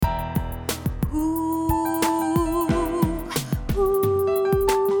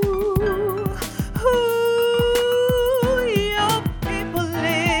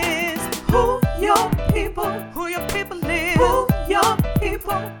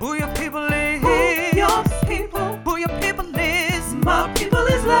Who your people is. Who your people. Who your people is. My people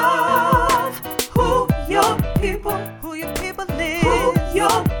is love. Who your people. Who your people is. Who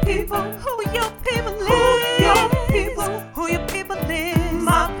your people. Who your people is. Who your people. Who your people is.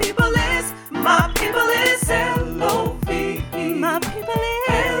 My people is. My people is L-O-V-E. My people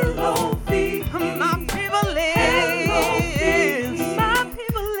is. L-O-V-E. My people is. L-O-V-E. My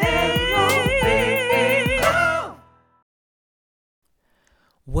people L-O-V-E. is.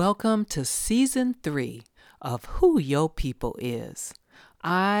 Welcome to Season 3 of Who Your People Is.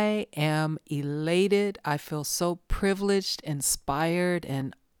 I am elated. I feel so privileged, inspired,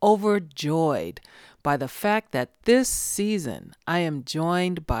 and overjoyed by the fact that this season I am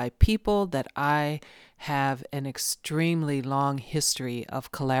joined by people that I have an extremely long history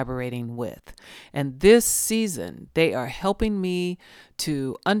of collaborating with. And this season, they are helping me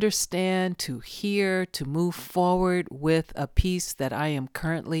to understand, to hear, to move forward with a piece that I am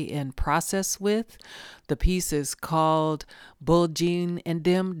currently in process with. The piece is called Buljin and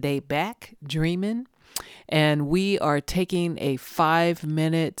Dem Day Back Dreamin'. And we are taking a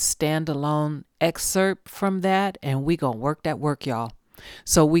 5-minute standalone excerpt from that, and we gonna work that work, y'all.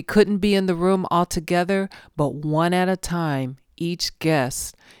 So we couldn't be in the room all together, but one at a time, each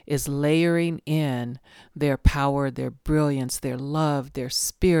guest is layering in their power, their brilliance, their love, their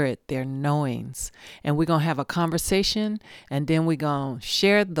spirit, their knowings. And we're going to have a conversation, and then we're going to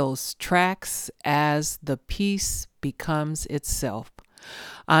share those tracks as the piece becomes itself.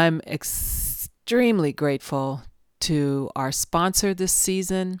 I'm extremely grateful to our sponsor this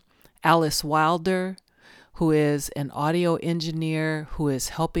season, Alice Wilder, who is an audio engineer who is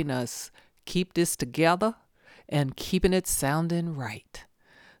helping us keep this together and keeping it sounding right.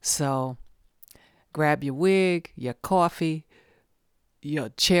 So grab your wig, your coffee, your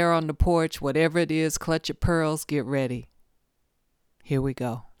chair on the porch, whatever it is, clutch your pearls, get ready. Here we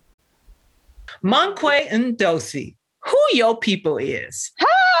go. Mankwe and Ndosi, who your people is? Hi.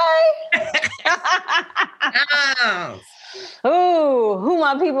 Ooh, who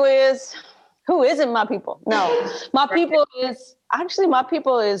my people is? Who isn't my people? No, my people is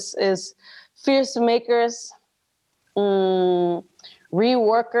fierce makers, reworkers,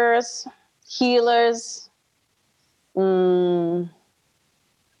 healers,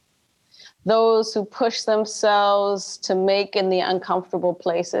 those who push themselves to make in the uncomfortable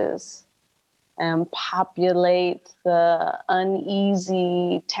places and populate the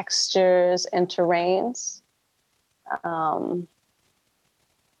uneasy textures and terrains.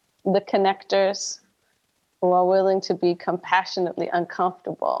 The connectors who are willing to be compassionately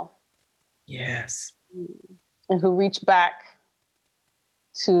uncomfortable. Yes. And who reach back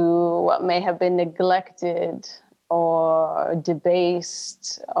to what may have been neglected or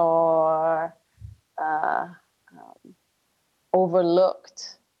debased or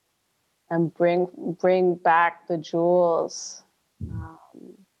overlooked, and bring back the jewels,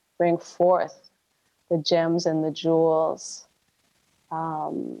 bring forth the gems and the jewels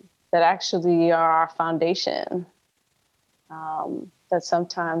that actually are our foundation, that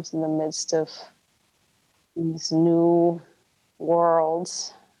sometimes in the midst of these new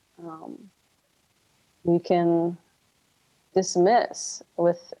worlds, we can dismiss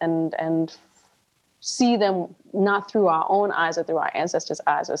with and see them not through our own eyes or through our ancestors'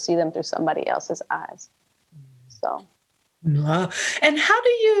 eyes, or see them through somebody else's eyes. So, and how do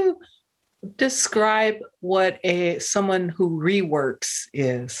you describe what someone who reworks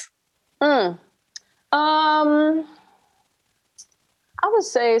is? I would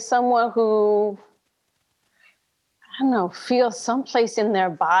say someone who, I don't know, feels someplace in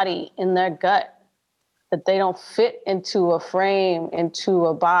their body, in their gut, that they don't fit into a frame, into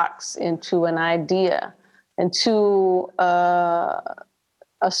a box, into an idea, into a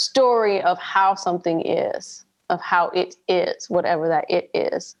story of how something is, of how it is, whatever that it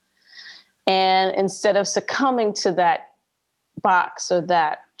is. And instead of succumbing to that box or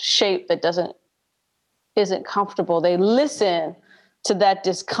that shape that isn't comfortable, they listen to that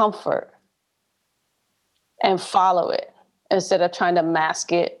discomfort and follow it instead of trying to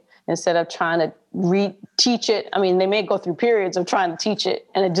mask it, instead of trying to teach it. I mean, they may go through periods of trying to teach it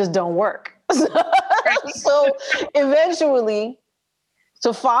and it just don't work. So eventually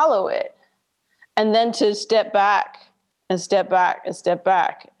to follow it, and then to step back and step back and step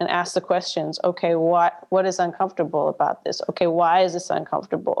back and ask the questions. Okay, what is uncomfortable about this? Okay, why is this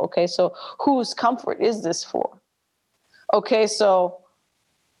uncomfortable? Okay, so whose comfort is this for? Okay, so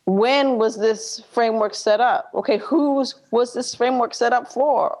when was this framework set up? Okay, whose was this framework set up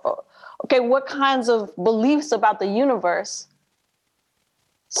for? Okay, what kinds of beliefs about the universe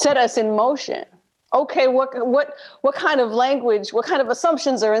set us in motion? okay, what kind of language, what kind of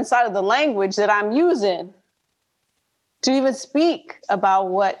assumptions are inside of the language that I'm using to even speak about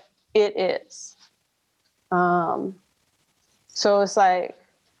what it is? So it's like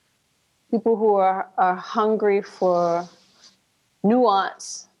people who are hungry for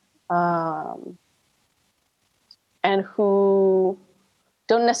nuance, and who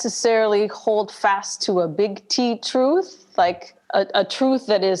don't necessarily hold fast to a big T truth, like a truth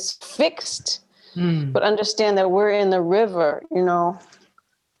that is fixed, but understand that we're in the river,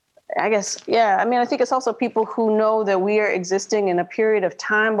 I guess, yeah. I mean, I think it's also people who know that we are existing in a period of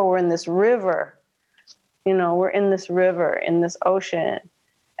time, but we're in this river, we're in this river, in this ocean,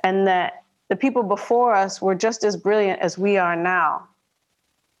 and that the people before us were just as brilliant as we are now.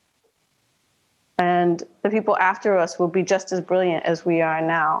 And the people after us will be just as brilliant as we are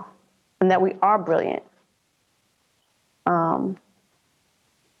now, and that we are brilliant.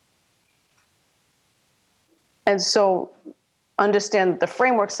 And so understand that the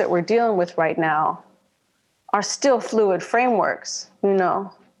frameworks that we're dealing with right now are still fluid frameworks,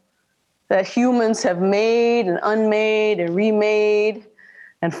 that humans have made and unmade and remade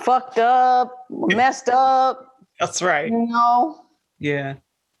and fucked up, messed up. That's right. Yeah.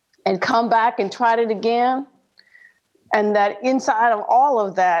 And come back and tried it again. And that inside of all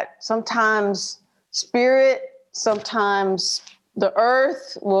of that, sometimes spirit, sometimes the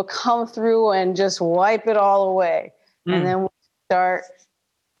earth will come through and just wipe it all away. And then we start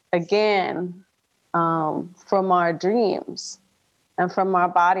again from our dreams and from our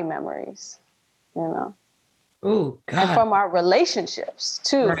body memories, Oh, God. and from our relationships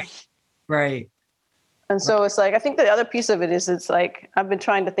too. Right. And so it's like, I think the other piece of it is, it's like, I've been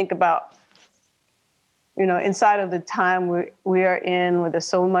trying to think about, inside of the time we are in, where there's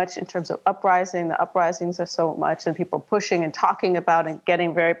so much in terms of uprising, the uprisings are so much, and people pushing and talking about and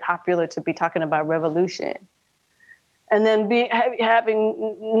getting very popular to be talking about revolution. And then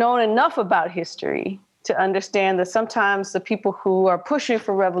having known enough about history to understand that sometimes the people who are pushing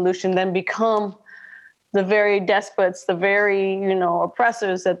for revolution then become the very despots, the very,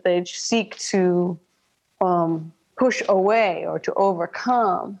 oppressors that they seek to push away or to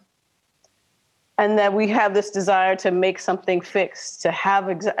overcome. And that we have this desire to make something fixed, to have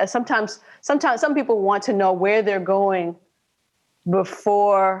sometimes some people want to know where they're going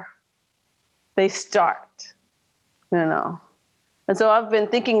before they start, And so I've been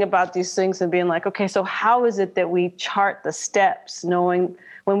thinking about these things and being like, okay, so how is it that we chart the steps, knowing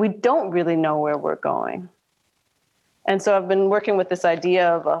when we don't really know where we're going? And so I've been working with this idea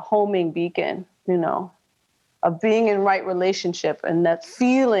of a homing beacon, of being in right relationship, and that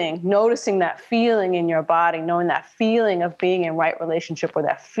feeling, noticing that feeling in your body, knowing that feeling of being in right relationship, or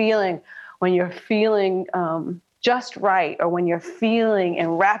that feeling when you're feeling just right, or when you're feeling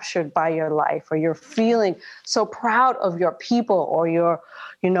enraptured by your life, or you're feeling so proud of your people, or your,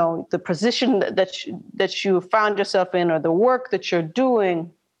 the position that you found yourself in, or the work that you're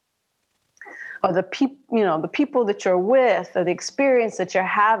doing, or the people that you're with, or the experience that you're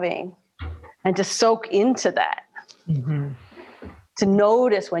having. And to soak into that, to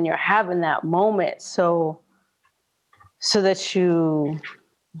notice when you're having that moment, so that you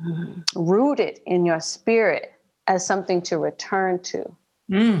root it in your spirit as something to return to.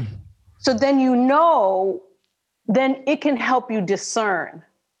 So then then it can help you discern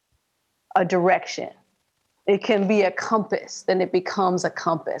a direction. It can be a compass, then it becomes a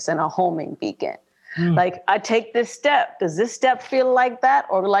compass and a homing beacon. Like, I take this step. Does this step feel like that,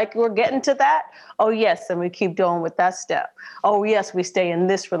 or like we're getting to that? Oh, yes. And we keep going with that step. Oh, yes, we stay in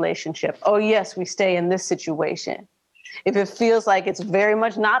this relationship. Oh, yes, we stay in this situation. If it feels like it's very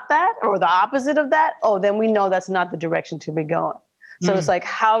much not that, or the opposite of that, oh, then we know that's not the direction to be going. So it's like,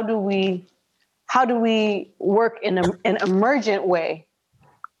 how do we work in an emergent way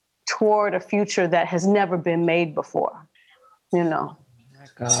toward a future that has never been made before,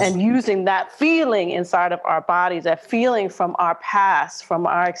 And using that feeling inside of our bodies, that feeling from our past, from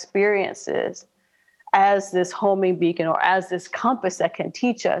our experiences, as this homing beacon, or as this compass that can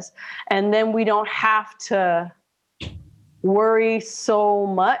teach us. And then we don't have to worry so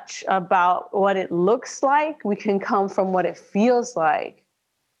much about what it looks like. We can come from what it feels like.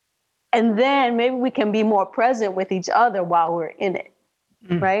 And then maybe we can be more present with each other while we're in it,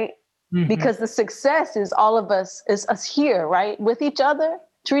 right? Because the success is all of us, is us here, right? With each other,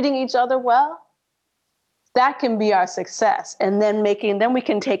 treating each other well. That can be our success. And then we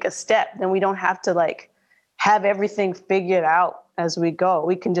can take a step. Then we don't have to have everything figured out as we go.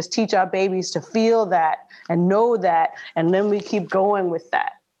 We can just teach our babies to feel that and know that. And then we keep going with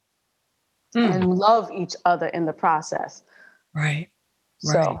that and love each other in the process. Right.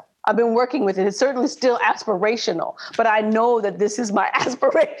 So I've been working with it. It's certainly still aspirational, but I know that this is my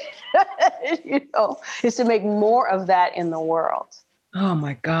aspiration, is to make more of that in the world. Oh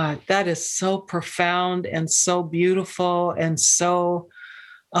my God, that is so profound and so beautiful and so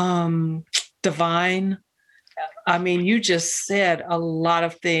divine. I mean, you just said a lot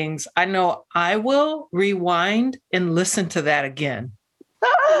of things. I know I will rewind and listen to that again.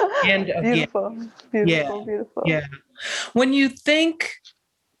 And again. Beautiful, beautiful, beautiful. Yeah. When you think,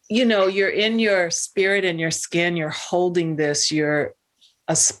 you're in your spirit and your skin, you're holding this, you're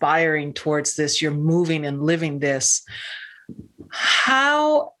aspiring towards this, you're moving and living this.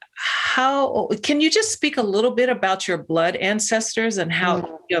 How can you just speak a little bit about your blood ancestors and how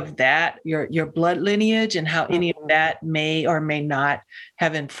any of that, your blood lineage, and how any of that may or may not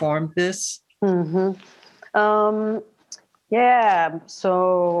have informed this? Yeah.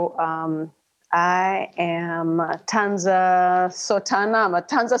 So I am Tanza Sotana. I'm a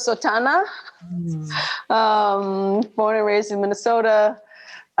Tanza Sotana. Born and raised in Minnesota,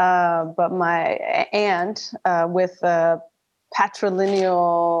 but my aunt with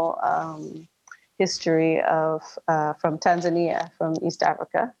patrilineal history of from Tanzania, from East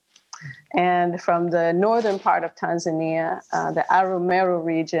Africa, and from the northern part of Tanzania, the Arumeru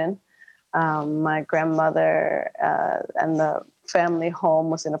region. My grandmother and the family home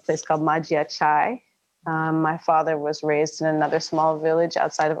was in a place called Majiachai. My father was raised in another small village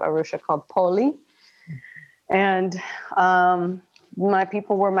outside of Arusha called Poli. And my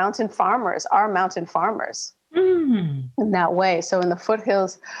people were mountain farmers, in that way. So in the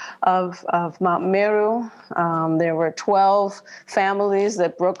foothills of Mount Meru, there were 12 families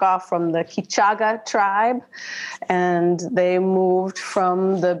that broke off from the Kichaga tribe, and they moved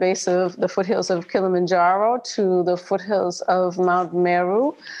from the base of the foothills of Kilimanjaro to the foothills of Mount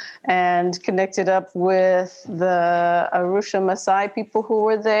Meru and connected up with the Arusha Maasai people who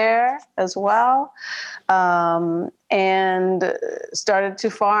were there as well. And started to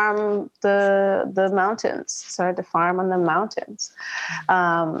farm the mountains, started to farm on the mountains.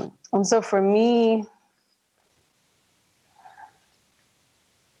 And so for me,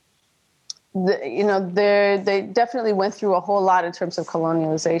 they definitely went through a whole lot in terms of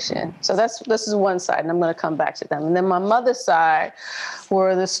colonialization. So this is one side, and I'm going to come back to them. And then my mother's side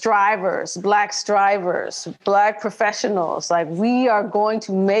were the strivers, Black professionals. Like, we are going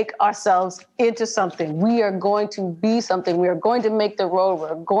to make ourselves into something. We are going to be something. We are going to make the road.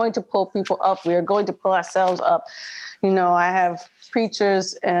 We're going to pull people up. We are going to pull ourselves up. I have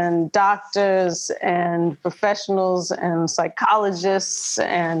preachers and doctors and professionals and psychologists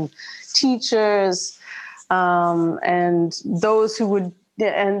and teachers, and those who would,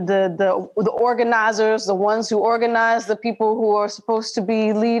 and the organizers, the ones who organize the people who are supposed to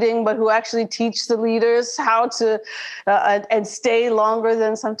be leading, but who actually teach the leaders how to and stay longer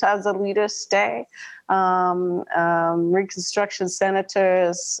than sometimes the leaders stay. Reconstruction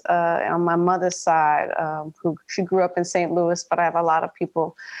senators on my mother's side, she grew up in St. Louis, but I have a lot of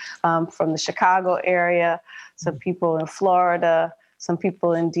people from the Chicago area, some people in Florida, some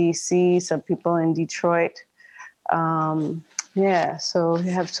people in DC, some people in Detroit. So we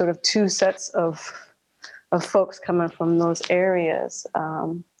have sort of two sets of folks coming from those areas.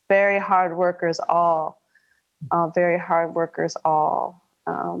 Very hard workers all.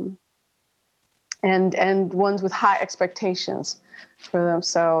 And ones with high expectations for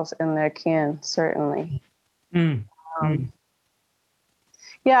themselves and their kin, certainly. I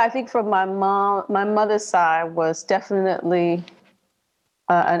think from my mother's side was definitely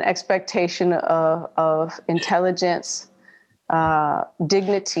an expectation of intelligence,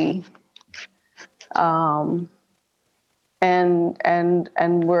 dignity, and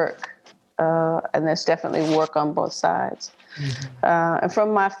work. And there's definitely work on both sides. And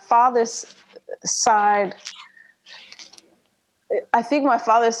from my father's side, I think my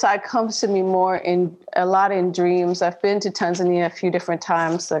father's side comes to me a lot in dreams. I've been to Tanzania a few different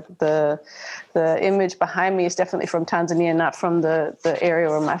times. The image behind me is definitely from Tanzania, not from the area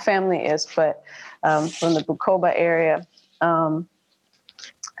where my family is, but from the Bukoba area.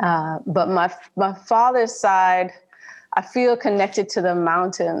 But my father's side, I feel connected to the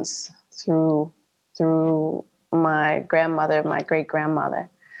mountains through my grandmother, my great grandmother.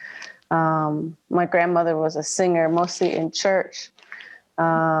 My grandmother was a singer, mostly in church,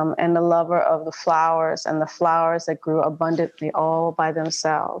 and a lover of the flowers and the flowers that grew abundantly all by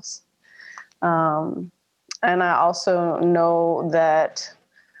themselves. And I also know that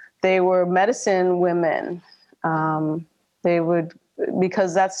they were medicine women.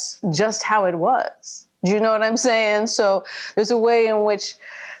 Because that's just how it was. Do you know what I'm saying? So there's a way in which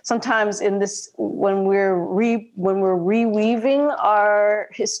sometimes in this, when we're reweaving our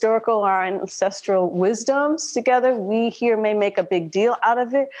historical, our ancestral wisdoms together, we here may make a big deal out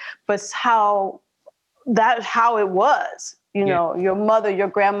of it, but how it was. You know, your mother, your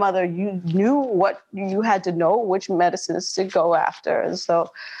grandmother, you knew what you had to know, which medicines to go after. And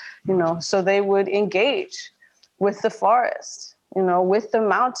so, you know, so they would engage with the forest, you know, with the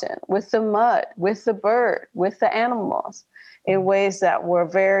mountain, with the mud, with the bird, with the animals in ways that were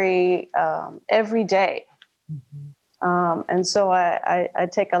very everyday. And so I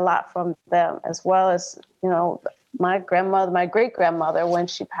take a lot from them, as well as, you know, my grandmother, my great grandmother, when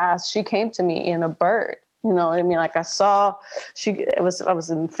she passed, she came to me in a bird. You know what I mean? Like I saw, I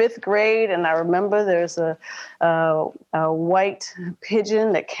was in 5th grade, and I remember there's a white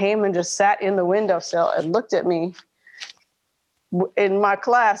pigeon that came and just sat in the windowsill and looked at me in my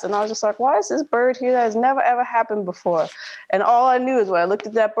class. And I was just like, why is this bird here? That has never, ever happened before. And all I knew is when I looked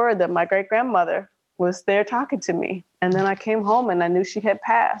at that bird, that my great grandmother was there talking to me. And then I came home and I knew she had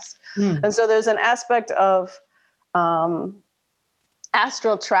passed. And so there's an aspect of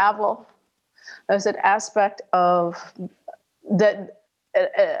astral travel. There's an aspect of that.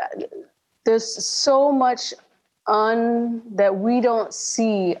 There's so much that we don't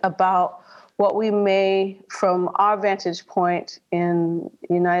see about what we may, from our vantage point in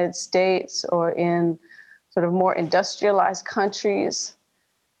the United States or in sort of more industrialized countries.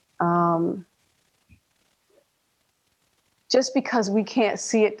 Just because we can't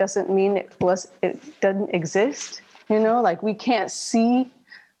see it doesn't mean it doesn't exist. You know, like we can't see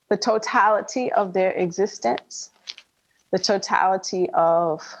the totality of their existence, the totality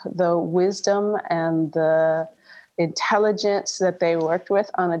of the wisdom and the intelligence that they worked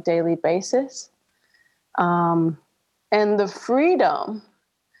with on a daily basis, and the freedom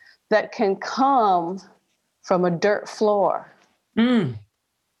that can come from a dirt floor and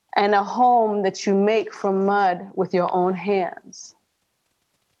a home that you make from mud with your own hands.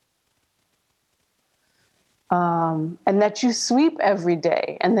 And that you sweep every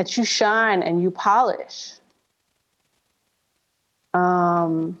day, and that you shine and you polish.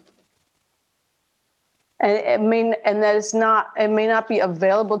 And it may not be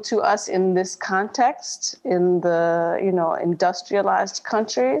available to us in this context in the, you know, industrialized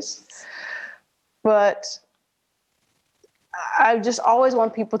countries, but I just always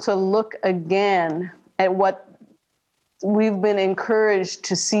want people to look again at what we've been encouraged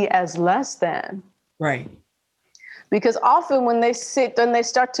to see as less than. Right. Because often when they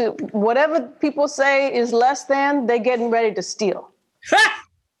start to, whatever people say is less than, they're getting ready to steal.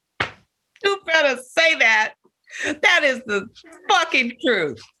 You better say that. That is the fucking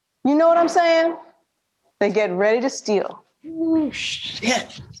truth. You know what I'm saying? They get ready to steal. Ooh,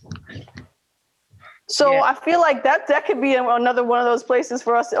 shit. So yeah. I feel like that could be another one of those places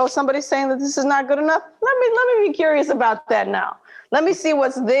for us. Oh, somebody's saying that this is not good enough. Let me be curious about that now. Let me see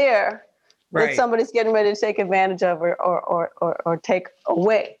what's there. Right. That somebody's getting ready to take advantage of or take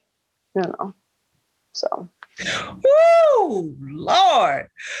away, you know. So, woo, Lord.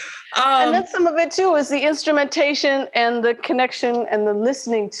 And then some of it too is the instrumentation and the connection and the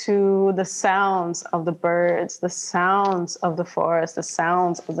listening to the sounds of the birds, the sounds of the forest, the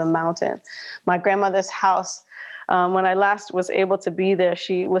sounds of the mountain. My grandmother's house, when I last was able to be there,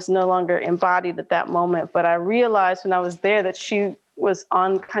 she was no longer embodied at that moment. But I realized when I was there that she was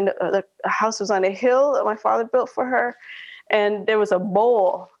on the house was on a hill that my father built for her. And there was a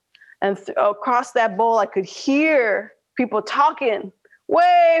bowl. And across that bowl, I could hear people talking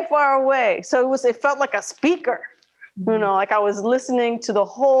way far away. So it felt like a speaker, you know, like I was listening to the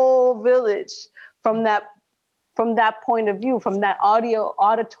whole village from that point of view, from that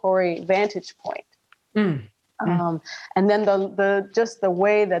auditory vantage point. And then the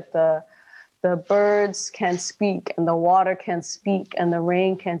way that the birds can speak, and the water can speak, and the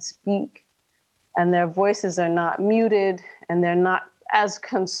rain can speak, and their voices are not muted, and they're not as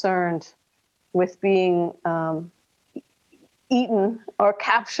concerned with being eaten or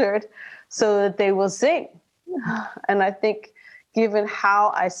captured, so that they will sing. And I think, given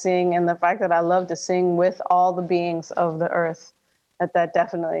how I sing and the fact that I love to sing with all the beings of the earth, that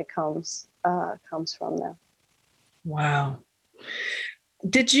definitely comes from them. Wow.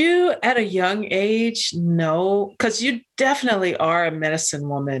 Did you, at a young age, know? Because you definitely are a medicine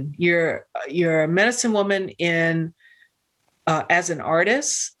woman. You're a medicine woman in as an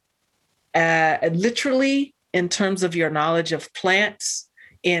artist, literally in terms of your knowledge of plants,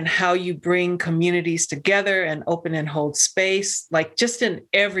 in how you bring communities together and open and hold space, like just in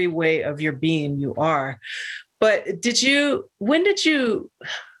every way of your being, you are. But when did you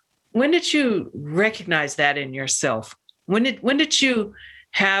recognize that in yourself? When did you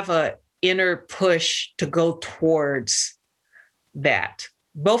have a inner push to go towards that,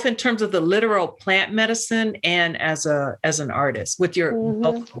 both in terms of the literal plant medicine and as an artist with your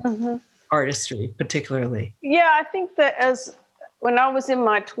artistry particularly? Yeah, I think that when I was in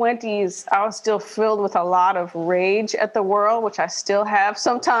my 20s, I was still filled with a lot of rage at the world, which I still have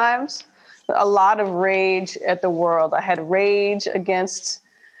sometimes. A lot of rage at the world. I had rage against,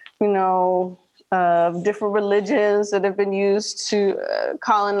 different religions that have been used to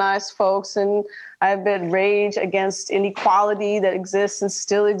colonize folks. And I've had rage against inequality that exists and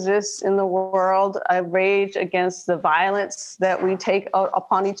still exists in the world. I rage against the violence that we take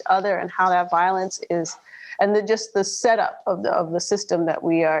upon each other and how that violence is, and just the setup of the system that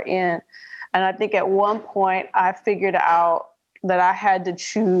we are in. And I think at one point I figured out that I had to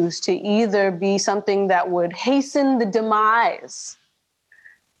choose to either be something that would hasten the demise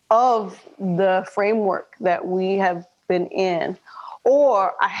of the framework that we have been in,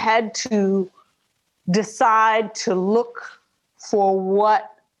 or I had to decide to look for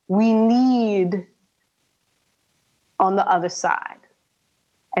what we need on the other side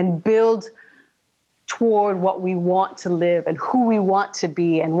and build toward what we want to live and who we want to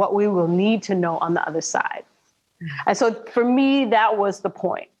be and what we will need to know on the other side. And so for me, that was the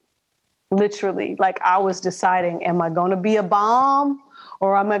point. Literally, like I was deciding, am I going to be a bomb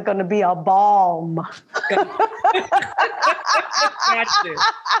or am I going to be a balm?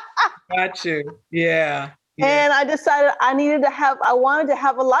 Got you. Yeah. And I decided I wanted to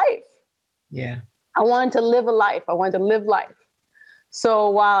have a life. Yeah. I wanted to live a life. I wanted to live life. So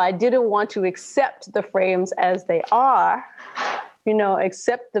while I didn't want to accept the frames as they are,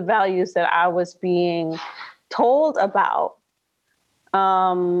 accept the values that I was being told about,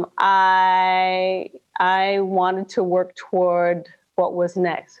 I wanted to work toward what was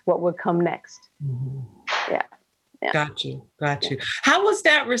next, what would come next. Mm-hmm. Yeah. Got you. How was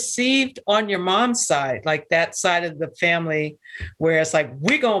that received on your mom's side? Like that side of the family where it's like,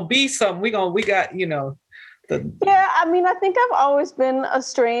 we're going to be something, we got, Yeah, I mean, I think I've always been a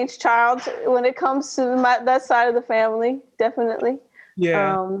strange child when it comes to that side of the family, definitely.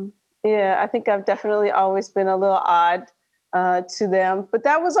 Yeah. I think I've definitely always been a little odd to them, but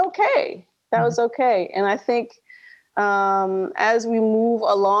that was okay. That was okay. And I think as we move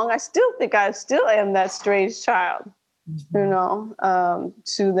along, I still think I still am that strange child,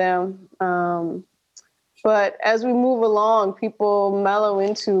 to them. But as we move along, people mellow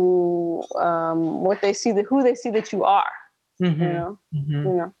into what they see, who they see that you are. Yeah,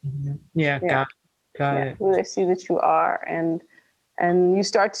 got it. Who they see that you are, and as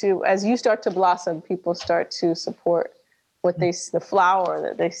you start to blossom, people start to support what the flower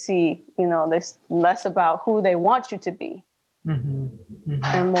that they see. There's less about who they want you to be,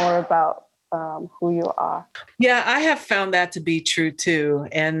 and more about who you are. Yeah, I have found that to be true too,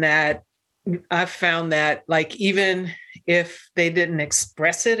 and that I've found that, like, even if they didn't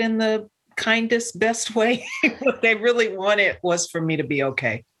express it in the kindest, best way, what they really wanted was for me to be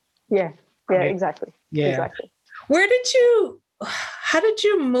okay. Yeah, exactly. Yeah. Exactly. How did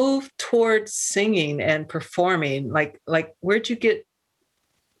you move towards singing and performing? Like where'd you get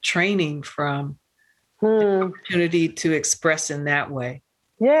training from? The opportunity to express in that way?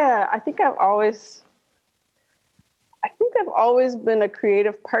 Yeah, I think I've always been a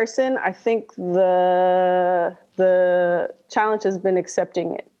creative person. I think the challenge has been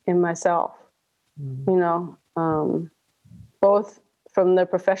accepting it in myself, both from the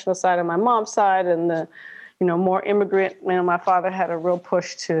professional side of my mom's side and the, more immigrant. My father had a real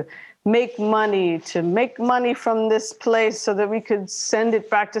push to make money from this place so that we could send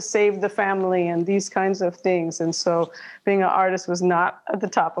it back to save the family and these kinds of things. And so being an artist was not at the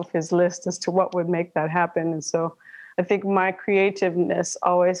top of his list as to what would make that happen. And so I think my creativeness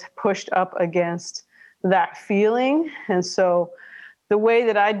always pushed up against that feeling. And so the way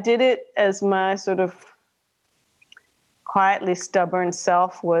that I did it as my sort of quietly stubborn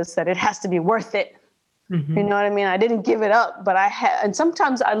self was that it has to be worth it. Mm-hmm. You know what I mean? I didn't give it up, but and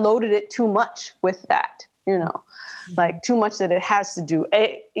sometimes I loaded it too much with that, like too much that it has to do,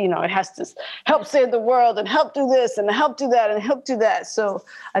 it has to help save the world and help do this and help do that and help do that. So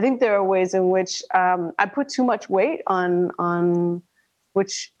I think there are ways in which I put too much weight on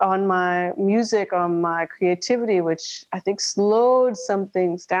my music, on my creativity, which I think slowed some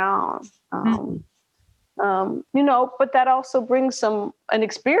things down. But that also brings an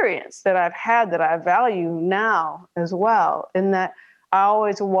experience that I've had that I value now as well, in that I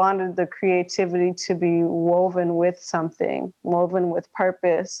always wanted the creativity to be woven with something, woven with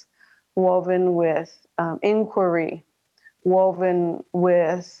purpose, woven with inquiry, woven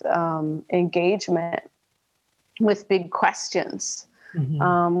with engagement, with big questions.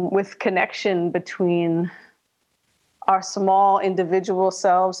 with connection between our small individual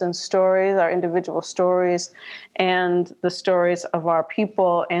selves and stories, our individual stories, and the stories of our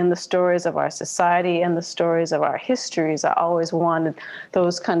people, and the stories of our society, and the stories of our histories. I always wanted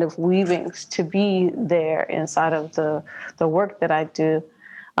those kind of weavings to be there inside of the work that I do.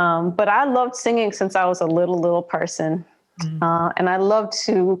 But I loved singing since I was a little person. And I loved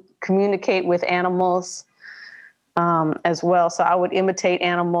to communicate with animals as well. So I would imitate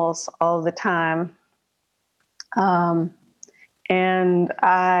animals all the time. And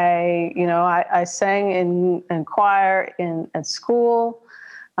I sang in choir at school.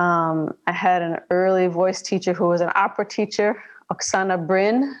 I had an early voice teacher who was an opera teacher, Oksana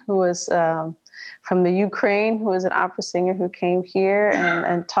Brin, who was from the Ukraine, who was an opera singer who came here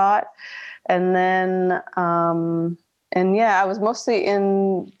and taught. And then, I was mostly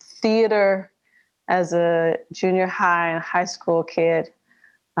in theater as a junior high and high school kid.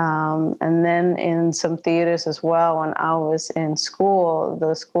 And then in some theaters as well when I was in school.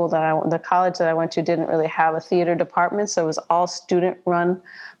 The college that I went to didn't really have a theater department, so it was all student-run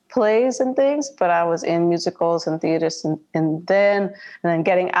plays and things, but I was in musicals and theaters, and then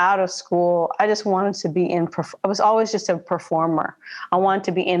getting out of school, I just wanted to be I was always just a performer. I wanted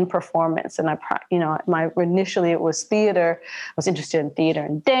to be in performance, and initially it was theater. I was interested in theater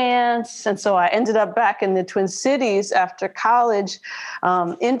and dance, and so I ended up back in the Twin Cities after college,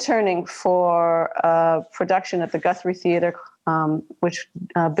 interning for a production at the Guthrie Theater, which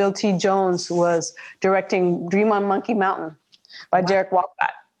Bill T. Jones was directing Dream on Monkey Mountain by Derek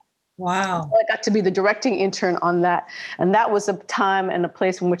Walcott. Wow. So I got to be the directing intern on that. And that was a time and a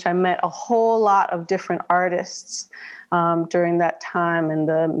place in which I met a whole lot of different artists during that time in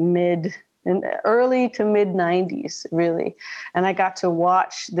the early to mid 90s, really. And I got to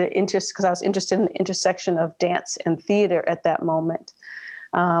watch because I was interested in the intersection of dance and theater at that moment.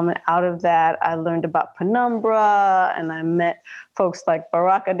 And out of that, I learned about Penumbra, and I met folks like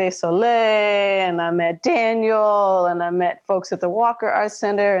Baraka de Soleil, and I met Daniel, and I met folks at the Walker Arts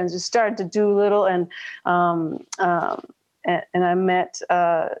Center, and just started to do little. And I met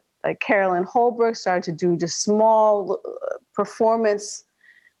like Carolyn Holbrook, started to do just small performance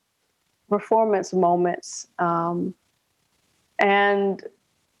moments. And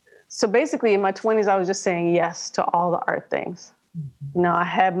so basically in my 20s, I was just saying yes to all the art things. I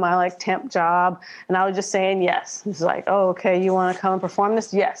had my temp job, and I was just saying yes. It's like, oh, okay, you want to come and perform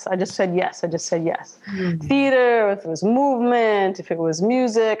this? Yes. I just said yes. Mm-hmm. Theater, if it was movement, if it was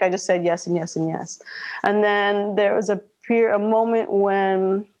music, I just said yes and yes and yes. And then there was a moment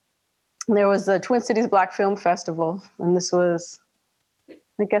when there was the Twin Cities Black Film Festival, and this was,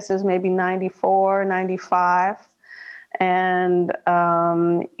 I guess it was maybe 94, 95. And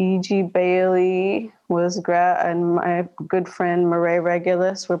E.G. Bailey and my good friend Murray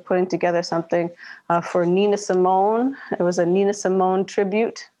Regulus were putting together something for Nina Simone. It was a Nina Simone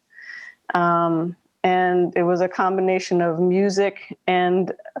tribute. And it was a combination of music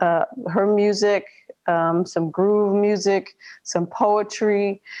and her music, some groove music, some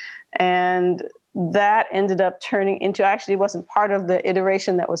poetry, and that ended up turning into, actually, it wasn't part of the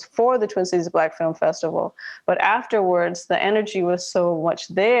iteration that was for the Twin Cities Black Film Festival, but afterwards the energy was so much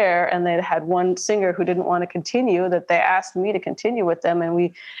there, and they had one singer who didn't want to continue, that they asked me to continue with them, and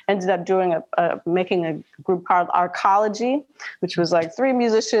we ended up doing making a group called Arcology, which was like 3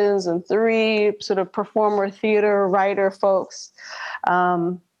 musicians and 3 sort of performer, theater, writer folks.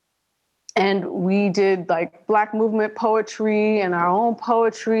 And we did Black movement poetry and our own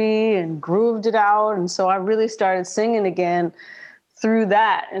poetry and grooved it out. And so I really started singing again through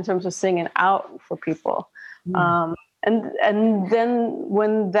that, in terms of singing out for people. Mm. And then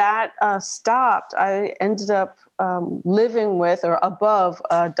when that stopped, I ended up living with or above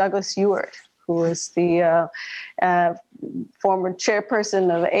Douglas Ewart, who was the former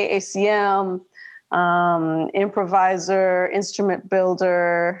chairperson of AACM, improviser, instrument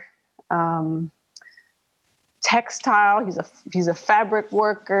builder, textile. He's a fabric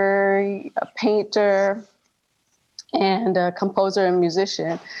worker, a painter, and a composer and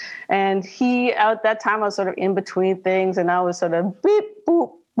musician. And at that time, I was sort of in between things, and I was sort of beep,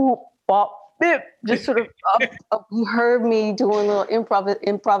 boop, boop, bop, beep, just sort of up. He heard me doing a little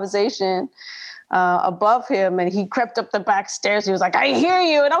improvisation above him, and he crept up the back stairs. He was like, "I hear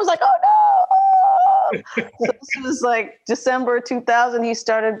you," and I was like, "Oh no!" So this was December 2000. He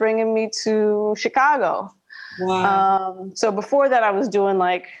started bringing me to Chicago. Wow. So before that, I was doing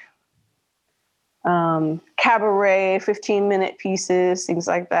cabaret, 15-minute pieces, things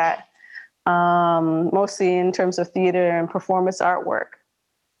like that, mostly in terms of theater and performance artwork.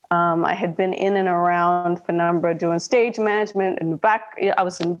 I had been in and around Penumbra doing stage management in the back. I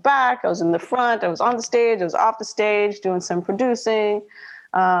was in the back, I was in the front, I was on the stage, I was off the stage doing some producing.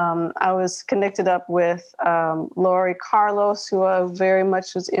 I was connected up with Laurie Carlos, who I very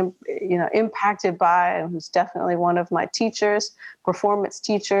much was impacted by, and who's definitely one of my teachers, performance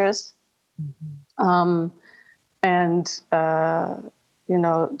teachers.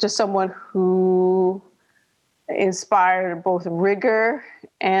 Just someone who inspired both rigor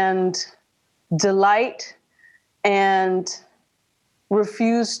and delight, and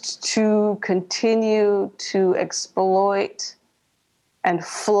refused to continue to exploit and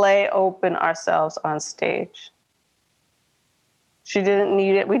flay open ourselves on stage. She didn't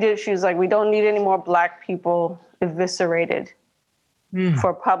need it. She was like, we don't need any more Black people eviscerated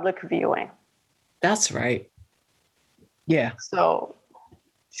for public viewing. That's right. Yeah. So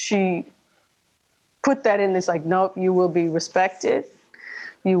she put that in this, like, nope, you will be respected,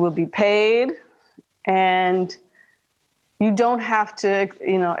 you will be paid, and you don't have to,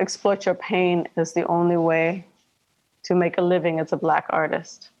 exploit your pain as the only way to make a living as a Black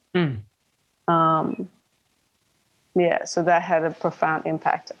artist. So that had a profound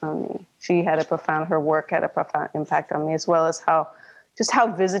impact on me. Her work had a profound impact on me, as well as how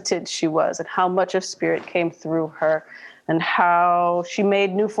visited she was, and how much of spirit came through her, and how she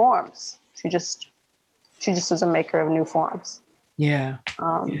made new forms. She just was a maker of new forms. Yeah.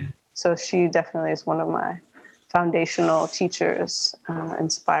 So she definitely is one of my foundational teachers,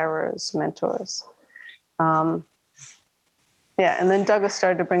 inspirers, mentors. And then Douglas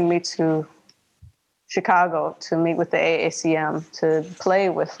started to bring me to Chicago to meet with the AACM, to play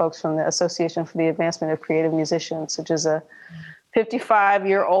with folks from the Association for the Advancement of Creative Musicians, which is a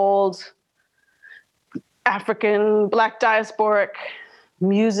 55-year-old African Black diasporic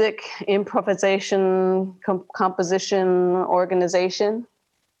music, improvisation, composition organization.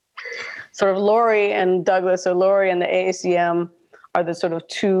 Sort of Laurie and Douglas, or Laurie and the AACM, are the sort of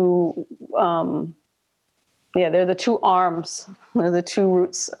two, they're the two arms, they're the two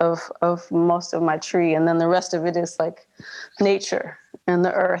roots of most of my tree. And then the rest of it is like nature and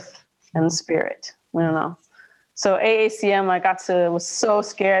the earth and spirit, So AACM, was so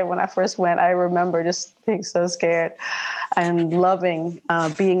scared when I first went. I remember just being so scared and loving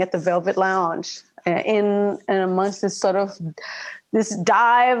being at the Velvet Lounge in and amongst this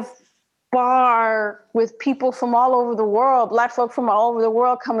dive bar with people from all over the world, Black folk from all over the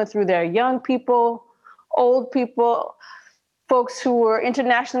world coming through there, young people, old people, folks who were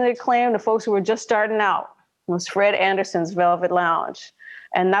internationally acclaimed, the folks who were just starting out. It was Fred Anderson's Velvet Lounge.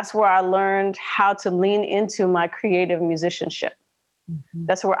 And that's where I learned how to lean into my creative musicianship.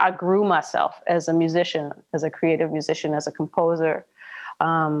 That's where I grew myself as a musician, as a creative musician, as a composer,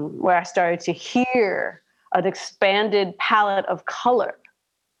 where I started to hear an expanded palette of color,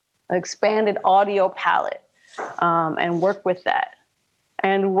 an expanded audio palette, and work with that.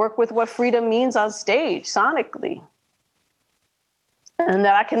 And work with what freedom means on stage, sonically. And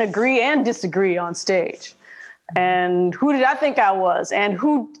that I can agree and disagree on stage. And who did I think I was? And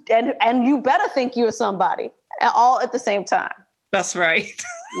and you better think you're somebody, all at the same time. That's right.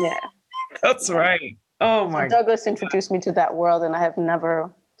 Yeah. That's right. Oh my. So Douglas introduced me to that world, and I haven't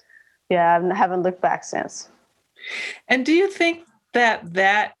looked back since. And do you think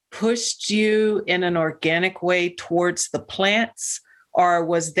that pushed you in an organic way towards the plants? Or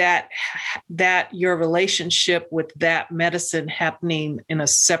was that your relationship with that medicine happening in a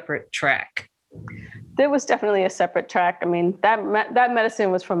separate track? There was definitely a separate track. I mean, that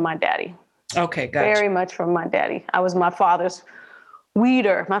medicine was from my daddy. Okay, gotcha. Very much from my daddy. I was my father's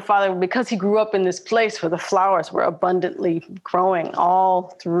weeder. My father, because he grew up in this place where the flowers were abundantly growing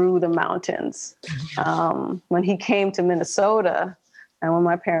all through the mountains. When he came to Minnesota, and when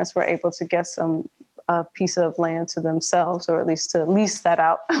my parents were able to get a piece of land to themselves, or at least to lease that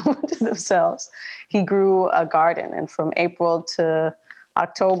out to themselves, he grew a garden. And from April to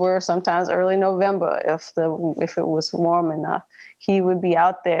October, sometimes early November, if it was warm enough, he would be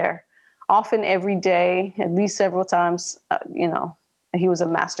out there often every day, at least several times. He was a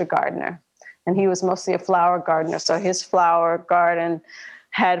master gardener, and he was mostly a flower gardener. So his flower garden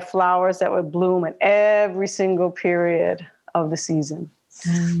had flowers that would bloom at every single period of the season.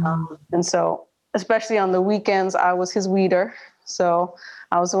 And so, especially on the weekends, I was his weeder. So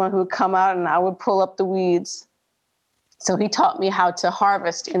I was the one who would come out and I would pull up the weeds. So he taught me how to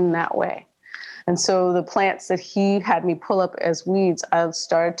harvest in that way. And so the plants that he had me pull up as weeds, I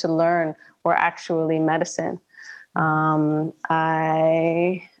started to learn were actually medicine.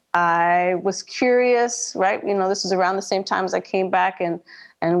 I I was curious, right? This was around the same time as I came back and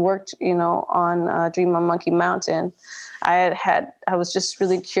worked, on Dream on Monkey Mountain. I was just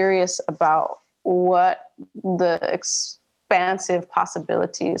really curious about what the expansive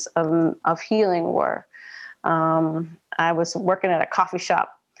possibilities of healing were. I was working at a coffee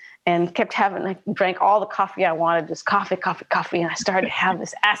shop and I drank all the coffee I wanted, just coffee. And I started to have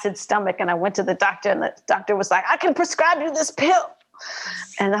this acid stomach, and I went to the doctor, and the doctor was like, I can prescribe you this pill.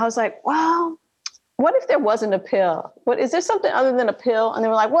 And I was like, well, what if there wasn't a pill? Is there something other than a pill? And they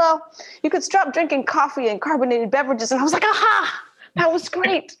were like, well, you could stop drinking coffee and carbonated beverages. And I was like, aha, that was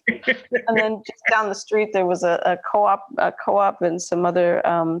great. And then just down the street, there was a co-op and some other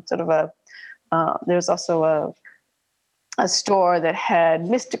there's also a store that had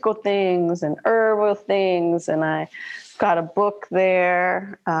mystical things and herbal things. And I got a book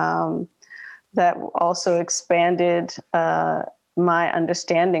there that also expanded my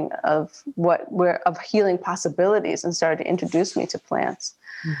understanding of of healing possibilities and started to introduce me to plants.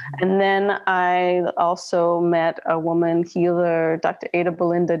 Mm-hmm. And then I also met a woman healer, Dr. Ada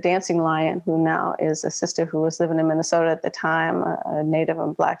Belinda Dancing Lion, who now is a sister who was living in Minnesota at the time, a Native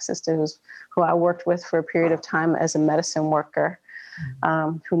and Black sister who I worked with for a period of time as a medicine worker,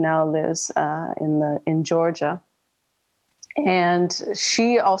 who now lives in Georgia. And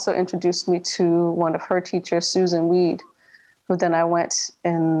she also introduced me to one of her teachers, Susan Weed, who then I went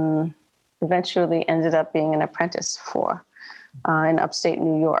and eventually ended up being an apprentice for in upstate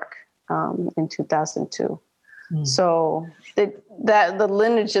New York in 2002. Mm. So the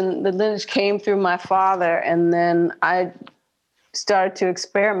lineage came through my father, and then I started to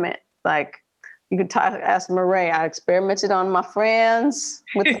experiment. Like you could ask Murray, I experimented on my friends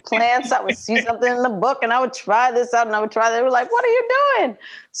with the plants. I would see something in the book, and I would try this out, and I would try that. They were like, "What are you doing?"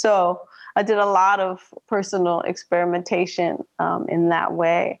 So I did a lot of personal experimentation in that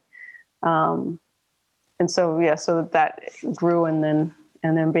way. And so, so that grew, and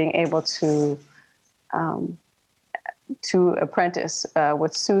then being able to apprentice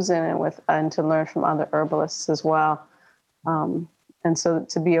with Susan and to learn from other herbalists as well. And so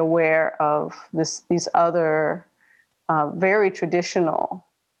to be aware of these other very traditional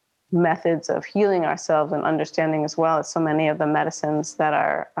methods of healing ourselves and understanding as well as so many of the medicines that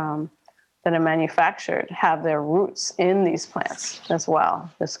are manufactured have their roots in these plants as well.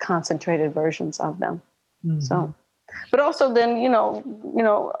 There's concentrated versions of them. Mm-hmm. So, but also then,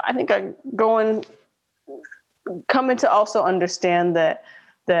 I think coming to also understand that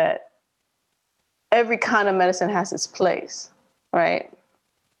every kind of medicine has its place, right?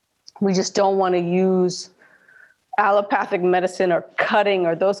 We just don't want to use allopathic medicine or cutting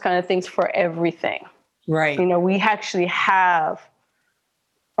or those kind of things for everything. Right. We actually have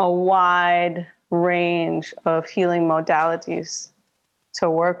a wide range of healing modalities to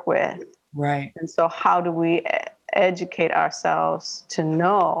work with. Right. And so how do we educate ourselves to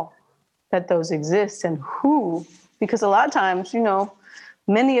know that those exist and who? Because a lot of times,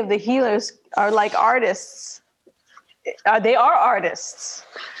 many of the healers are like artists. They are artists.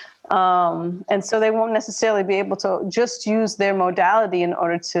 And so they won't necessarily be able to just use their modality in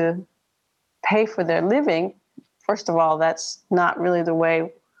order to pay for their living. First of all, that's not really the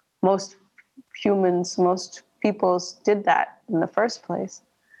way most peoples did that in the first place.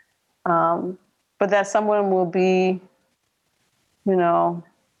 But that someone will be,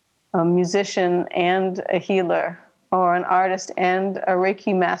 a musician and a healer, or an artist and a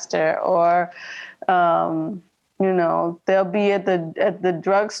Reiki master, or, they'll be at the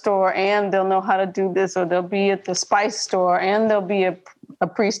drugstore and they'll know how to do this, or they'll be at the spice store and they'll be a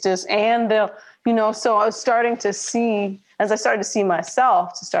priestess, and they'll, so I was starting to see, as I started to see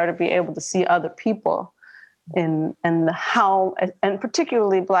myself, to start to be able to see other people and how, and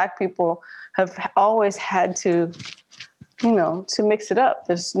particularly Black people have always had to, to mix it up.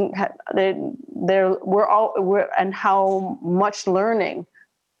 And how much learning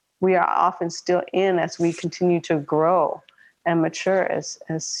we are often still in as we continue to grow and mature as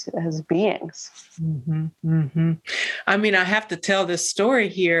beings. Mm-hmm, mm-hmm. I mean, I have to tell this story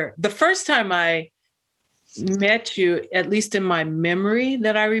here. The first time I met you, at least in my memory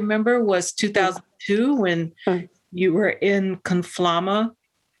that I remember, was 2002 when you were in Conflama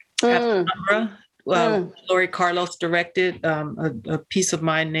at Umbra. Laurie Carlos directed a piece of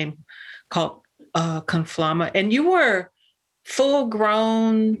mine named called Conflama, and you were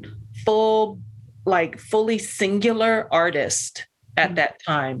full-grown, fully singular artist at that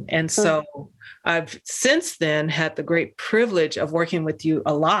time. And so I've since then had the great privilege of working with you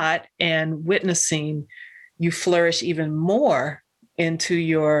a lot and witnessing you flourish even more into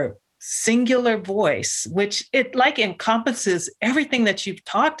your singular voice, which it like encompasses everything that you've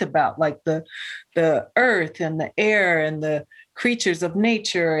talked about, like the earth and the air and the creatures of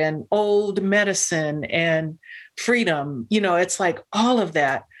nature and old medicine and freedom. It's like all of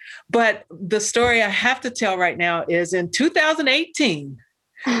that. But the story I have to tell right now is in 2018,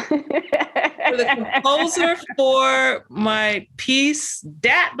 the composer for my piece,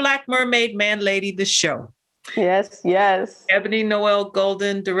 That Black Mermaid Man Lady, the show. Yes. Ebony Noel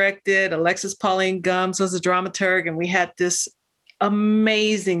Golden directed, Alexis Pauline Gumbs was a dramaturg, and we had this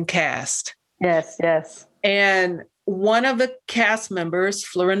amazing cast. Yes. And one of the cast members,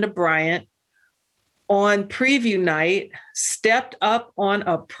 Florinda Bryant, on preview night, stepped up on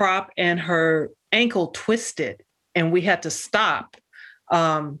a prop and her ankle twisted, and we had to stop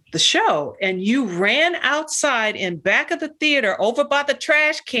the show. And you ran outside in back of the theater over by the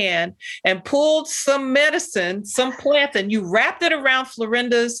trash can and pulled some medicine, some plant, and you wrapped it around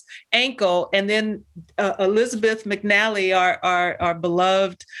Florinda's ankle. And then Elizabeth McNally, our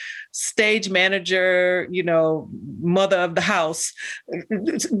beloved stage manager, mother of the house,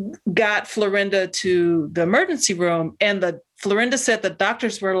 got Florinda to the emergency room. And Florinda said the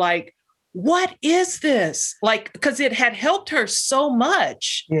doctors were like, what is this? Like, because it had helped her so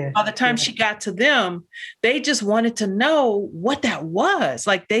much. By the time she got to them, they just wanted to know what that was.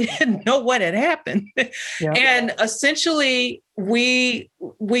 Like, they didn't know what had happened. And essentially, we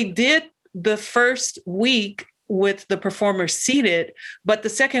did the first week with the performers seated, but the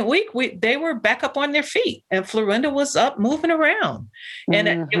second week they were back up on their feet, and Florinda was up moving around. And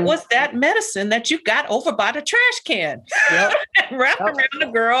it was that medicine that you got over by the trash can, wrapped around the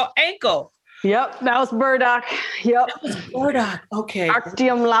girl ankle. Yep, that was burdock. Yep, that was burdock. Okay,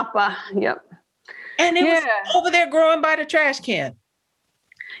 Arctium lapa. Yep, and it was over there growing by the trash can.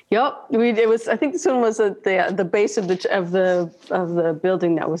 Yep, it was. I think this one was at the base of the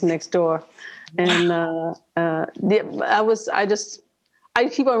building that was next door. And I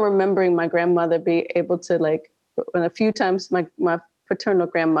keep on remembering my grandmother being able to, like, when a few times my paternal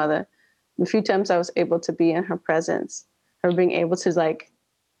grandmother, a few times I was able to be in her presence, her being able to, like,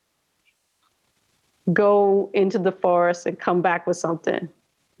 go into the forest and come back with something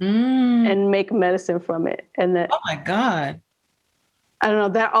and make medicine from it. And that, oh my God, I don't know,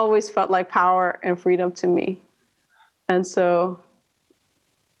 that always felt like power and freedom to me. And so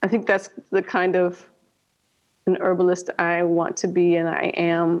I think that's the kind of an herbalist I want to be, and I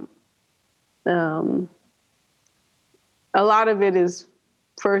am. A lot of it is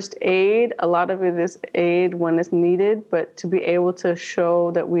first aid. A lot of it is aid when it's needed, but to be able to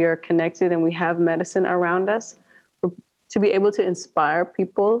show that we are connected and we have medicine around us, to be able to inspire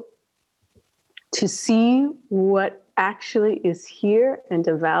people to see what actually is here and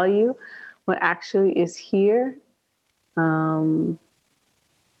to value what actually is here.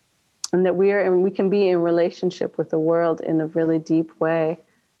 And that we can be in relationship with the world in a really deep way.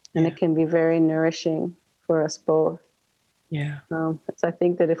 And it can be very nourishing for us both. Yeah. So I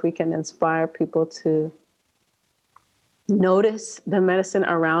think that if we can inspire people to notice the medicine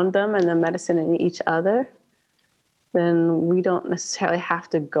around them and the medicine in each other, then we don't necessarily have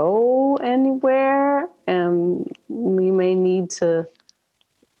to go anywhere. And we may need to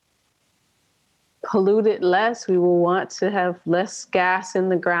pollute it less. We will want to have less gas in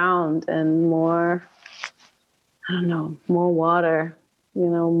the ground and more water,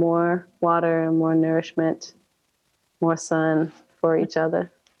 more water and more nourishment, more sun for each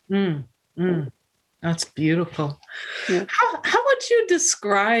other. That's beautiful. Yeah. How would you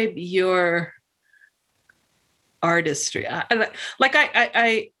describe your artistry?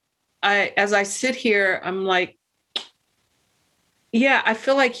 I as I sit here, I'm like, yeah, I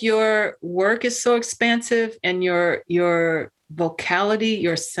feel like your work is so expansive, and your vocality,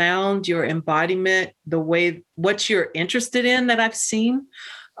 your sound, your embodiment, what you're interested in that I've seen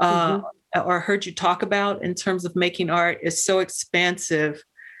or heard you talk about in terms of making art is so expansive.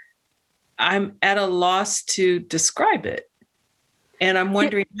 I'm at a loss to describe it. And I'm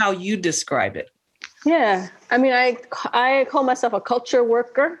wondering how you describe it. Yeah. I mean, I call myself a culture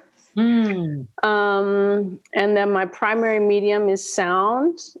worker. And then my primary medium is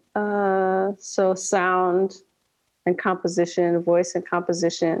sound. So sound and composition, voice and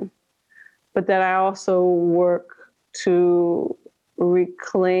composition. But that I also work to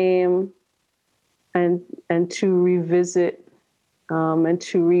reclaim and to revisit and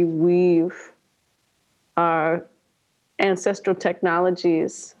to reweave our ancestral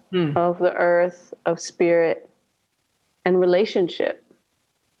technologies of the earth, of spirit, and relationship.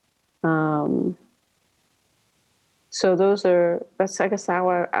 So that's I guess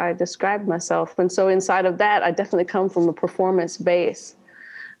how I describe myself. And so inside of that, I definitely come from a performance base.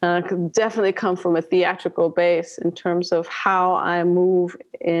 Could definitely come from a theatrical base in terms of how I move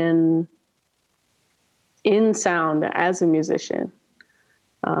in sound as a musician.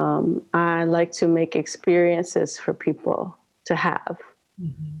 I like to make experiences for people to have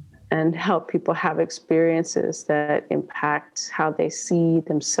and help people have experiences that impact how they see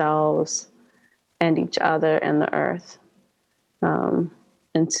themselves and each other and the earth.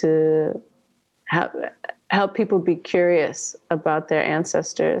 And to help people be curious about their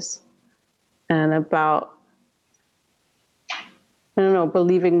ancestors and about,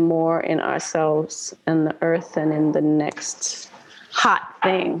 believing more in ourselves and the earth and in the next hot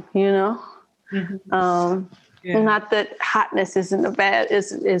thing, Not that hotness isn't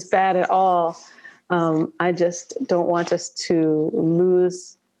is bad at all. I just don't want us to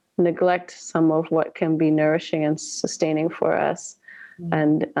neglect some of what can be nourishing and sustaining for us,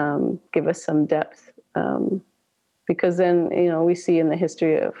 and give us some depth. Because then, we see in the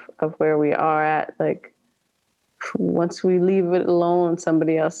history of where we are at, like, once we leave it alone,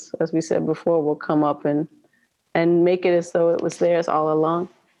 somebody else, as we said before, will come up and make it as though it was theirs all along.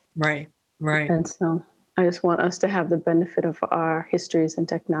 Right. And so I just want us to have the benefit of our histories and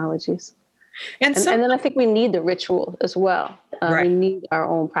technologies. And then I think we need the ritual as well. We need our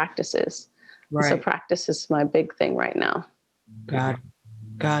own practices. Right. So practice is my big thing right now. Got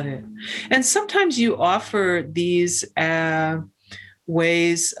it. And sometimes you offer these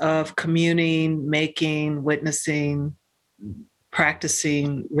ways of communing, making, witnessing,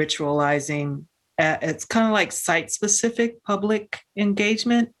 practicing, ritualizing. It's kind of like site-specific public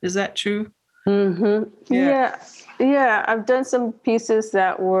engagement. Is that true? Mm-hmm. Yeah. I've done some pieces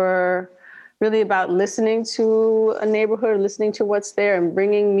that were really about listening to a neighborhood, listening to what's there, and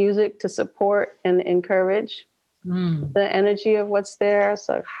bringing music to support and encourage the energy of what's there.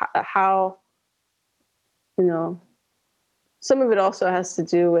 So how, some of it also has to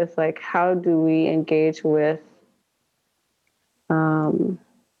do with, like, how do we engage with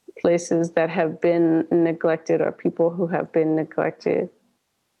places that have been neglected or people who have been neglected,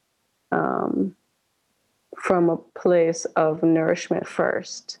 from a place of nourishment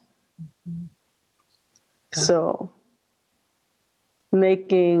first. So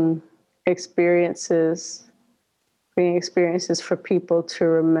bringing experiences for people to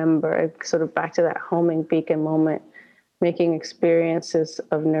remember, sort of back to that homing beacon moment, making experiences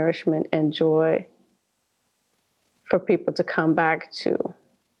of nourishment and joy for people to come back to,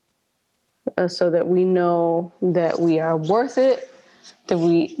 so that we know that we are worth it,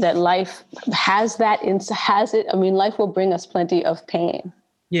 that life has it. I mean, life will bring us plenty of pain.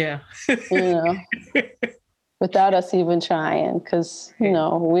 Yeah. Without us even trying, because, we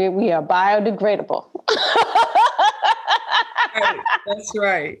are biodegradable.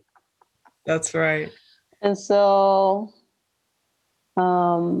 Right. That's right. And so,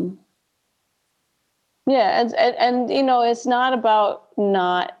 it's not about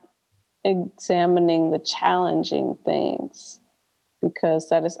not examining the challenging things, because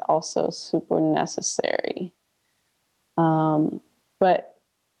that is also super necessary. But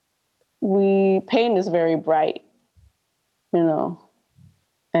pain is very bright, and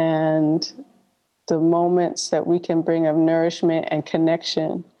the moments that we can bring of nourishment and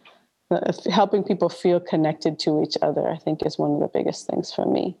connection, helping people feel connected to each other, I think is one of the biggest things for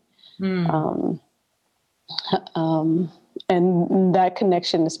me. And that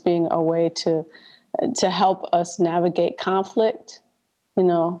connection is being a way to help us navigate conflict,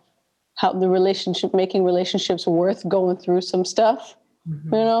 help making relationships worth going through some stuff,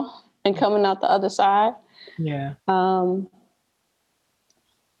 and coming out the other side. Yeah.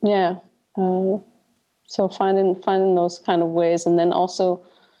 So finding those kind of ways. And then also,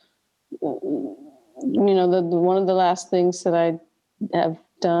 one of the last things that I have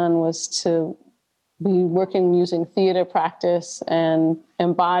done was to be working using theater practice and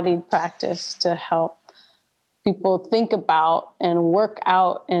embodied practice to help people think about and work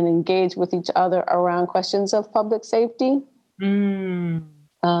out and engage with each other around questions of public safety. In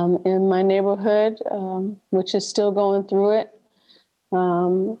my neighborhood, which is still going through it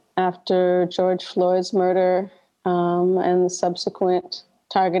after George Floyd's murder and the subsequent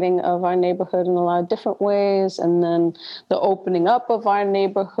targeting of our neighborhood in a lot of different ways, and then the opening up of our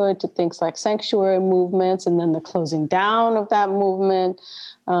neighborhood to things like sanctuary movements, and then the closing down of that movement.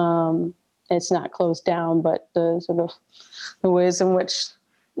 It's not closed down, but the sort of the ways in which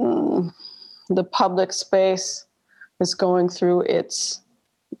the public space is going through its,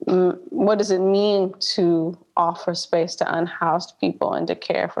 what does it mean to offer space to unhoused people and to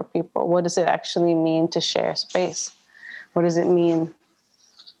care for people? What does it actually mean to share space? What does it mean?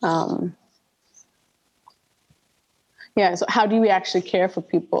 Yeah. So how do we actually care for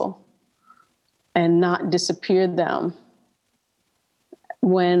people and not disappear them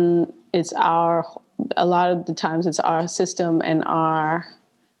when a lot of the times it's our system and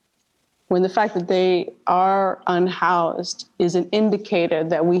when the fact that they are unhoused is an indicator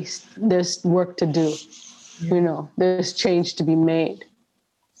that there's work to do, there's change to be made.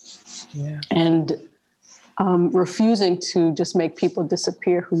 Yeah. And refusing to just make people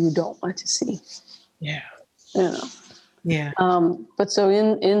disappear who you don't want to see. Yeah. Yeah. Yeah. But so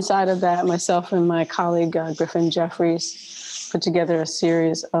inside of that, myself and my colleague, Griffin Jeffries, put together a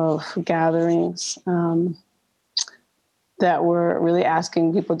series of gatherings that were really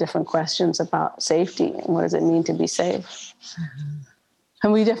asking people different questions about safety and what does it mean to be safe. Mm-hmm.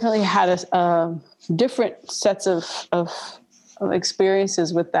 And we definitely had different sets of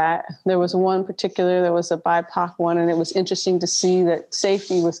experiences with that. There was one particular, there was a BIPOC one, and it was interesting to see that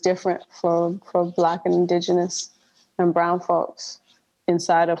safety was different for Black and Indigenous and Brown folks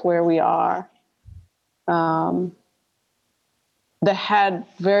inside of where we are. That had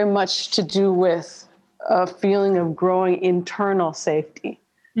very much to do with a feeling of growing internal safety,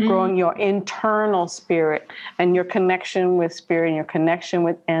 growing your internal spirit and your connection with spirit and your connection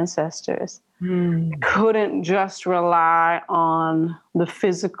with ancestors. Couldn't just rely on the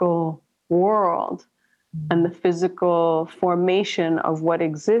physical world and the physical formation of what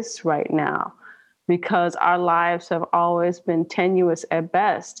exists right now, because our lives have always been tenuous at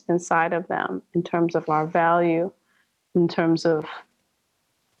best inside of them in terms of our value, in terms of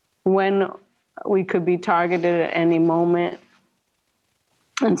when we could be targeted at any moment.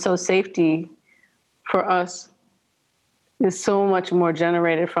 And so safety for us is so much more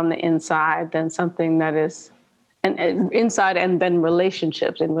generated from the inside than something that is and inside and then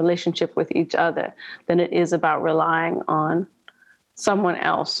relationships in relationship with each other than it is about relying on someone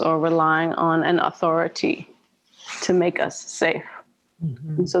else or relying on an authority to make us safe.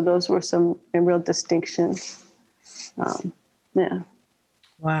 Mm-hmm. And so those were some real distinctions. Yeah.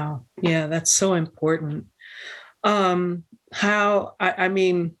 Wow. Yeah, that's so important. I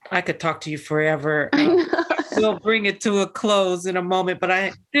mean, I could talk to you forever. We'll bring it to a close in a moment, but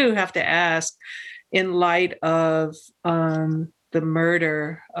I do have to ask, in light of the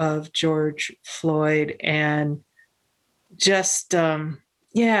murder of George Floyd and just,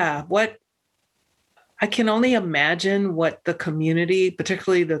 what I can only imagine what the community,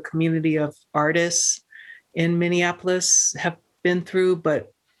 particularly the community of artists in Minneapolis, have been through,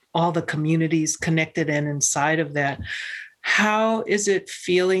 but all the communities connected and inside of that. How is it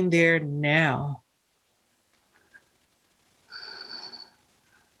feeling there now?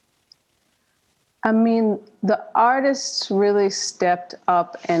 I mean, the artists really stepped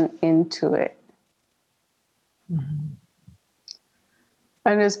up and into it. Mm-hmm.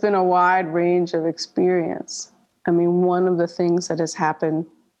 And it's been a wide range of experience. I mean, one of the things that has happened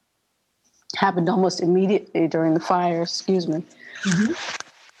almost immediately during the fire, mm-hmm.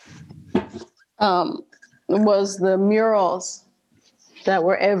 Was the murals that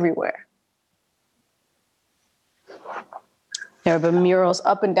were everywhere. There have been murals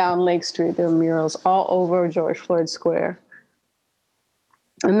up and down Lake Street. There were murals all over George Floyd Square.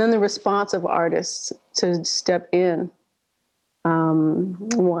 And then the response of artists to step in.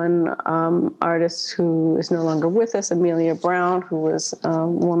 One artist who is no longer with us, Amelia Brown, who was a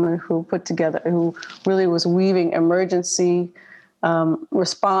woman who really was weaving emergency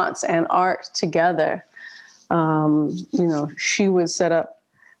response and art together. She would set up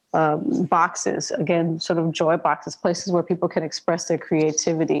boxes, again, sort of joy boxes, places where people can express their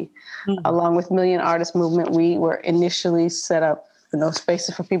creativity. Mm-hmm. Along with Million Artist Movement, we were initially set up,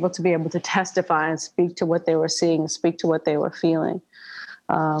 spaces for people to be able to testify and speak to what they were seeing, speak to what they were feeling.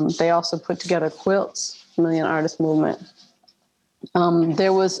 They also put together quilts, Million Artist Movement.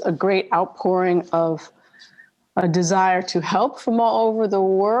 There was a great outpouring of a desire to help from all over the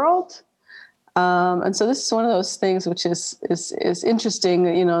world. And so this is one of those things which is interesting,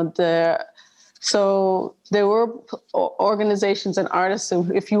 so there were organizations and artists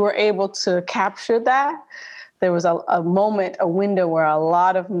who, if you were able to capture that, there was a window where a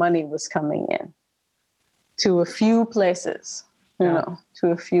lot of money was coming in to a few places, to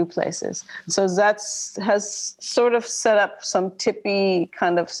a few places. So has sort of set up some tippy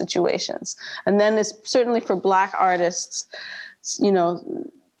kind of situations. And then it's certainly for Black artists,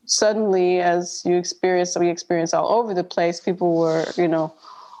 suddenly, as we experience all over the place, people were,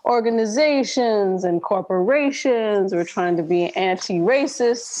 organizations and corporations were trying to be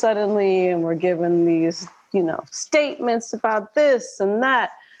anti-racist suddenly, and were given these, statements about this and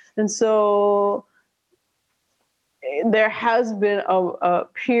that. And so there has been a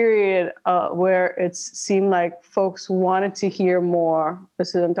period where it seemed like folks wanted to hear more.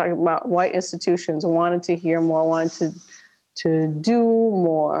 This is, I'm talking about white institutions wanted to hear more, wanted to do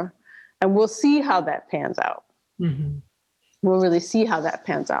more. And we'll see how that pans out. Mm-hmm. We'll really see how that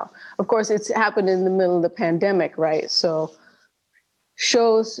pans out. Of course, it's happened in the middle of the pandemic, right? So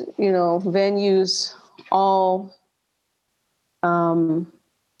shows, venues all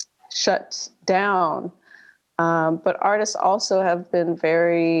shut down. But artists also have been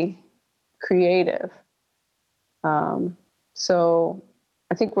very creative. So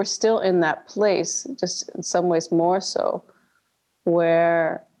I think we're still in that place, just in some ways more so,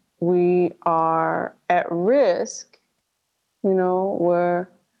 where we are at risk, we're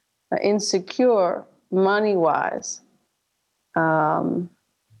insecure money-wise. And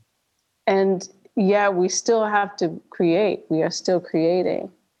yeah, we still have to create. We are still creating.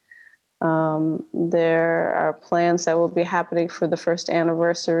 There are plans that will be happening for the first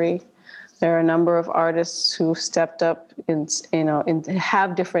anniversary. There are a number of artists who stepped up and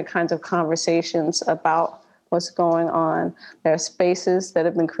have different kinds of conversations about what's going on. There are spaces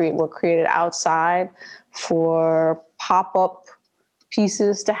that were created outside for pop-up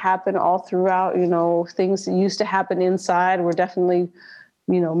pieces to happen all throughout. Things that used to happen inside were definitely,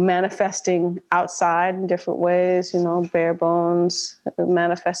 manifesting outside in different ways. Bare Bones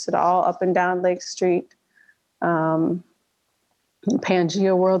manifested all up and down Lake Street. Pangea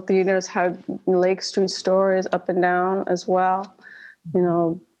World Theaters had Lake Street stories up and down as well.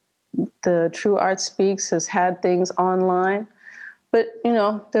 The True Art Speaks has had things online. But,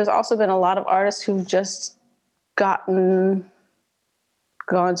 there's also been a lot of artists who've just gone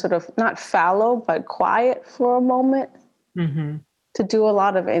sort of not fallow, but quiet for a moment to do a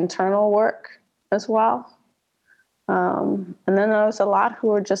lot of internal work as well. And then there's a lot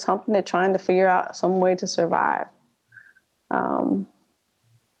who are just humping it, trying to figure out some way to survive.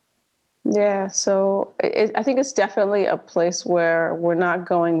 So I think it's definitely a place where we're not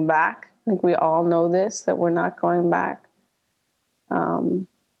going back. I think we all know this, that we're not going back.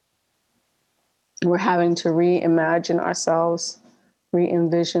 We're having to reimagine ourselves,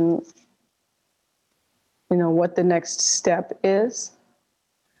 re-envision, what the next step is.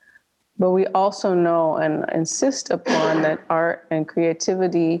 But we also know and insist upon that art and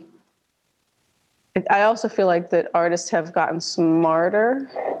creativity. I also feel like that artists have gotten smarter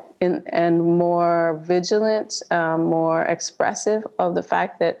and more vigilant, more expressive of the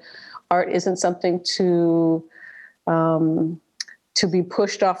fact that art isn't something to be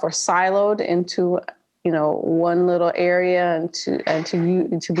pushed off or siloed into, one little area and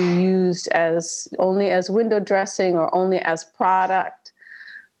to be used as only as window dressing or only as product,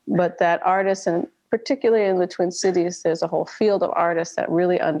 but that artists, and particularly in the Twin Cities, there's a whole field of artists that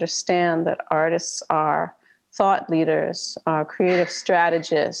really understand that artists are thought leaders, are creative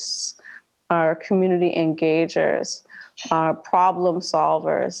strategists, are community engagers, are problem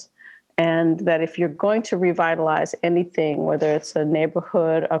solvers. And that if you're going to revitalize anything, whether it's a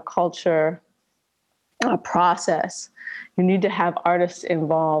neighborhood, a culture, a process, you need to have artists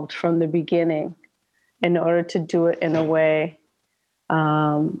involved from the beginning in order to do it in a way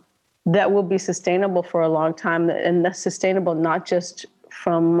that will be sustainable for a long time, and that's sustainable not just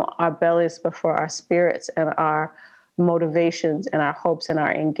from our bellies, but for our spirits and our motivations and our hopes and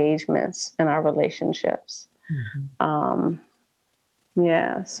our engagements and our relationships. So,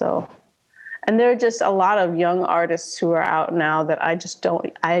 and there are just a lot of young artists who are out now that I just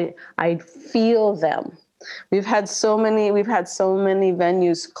don't, I feel them. We've had so many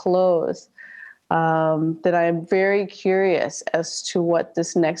venues close that I'm very curious as to what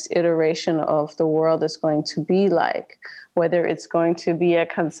this next iteration of the world is going to be like, whether it's going to be a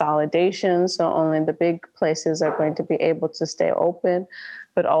consolidation, so only the big places are going to be able to stay open,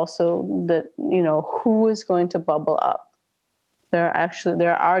 but also who is going to bubble up.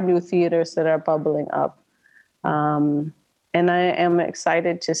 There are new theaters that are bubbling up. And I am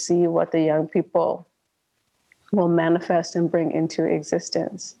excited to see what the young people will manifest and bring into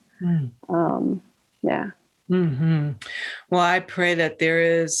existence. Well, I pray that there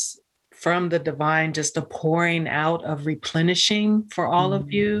is from the divine just a pouring out of replenishing for all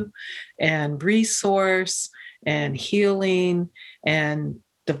of you, and resource and healing and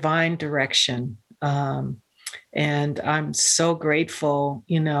divine direction. And I'm so grateful.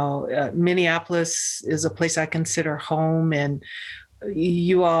 Minneapolis is a place I consider home, and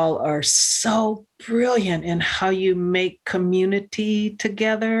you all are so brilliant in how you make community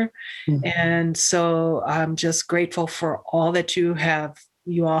together. And so I'm just grateful for all that you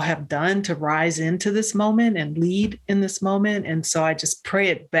all have done to rise into this moment and lead in this moment. And so I just pray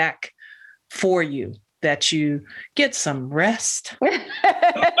it back for you, that you get some rest.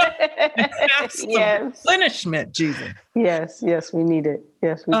 Have some replenishment, Jesus. Yes, we need it.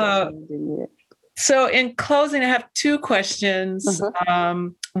 Yes, we definitely need it. So in closing, I have two questions.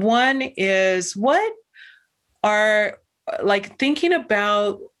 One is, what are, like, thinking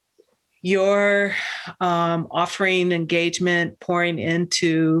about your offering engagement, pouring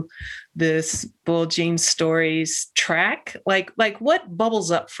into this Bull Jeans Stories track, like what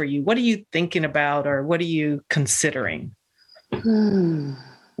bubbles up for you? What are you thinking about, or what are you considering? When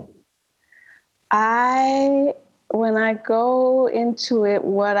I go into it,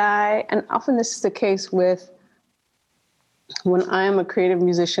 and often this is the case with when I am a creative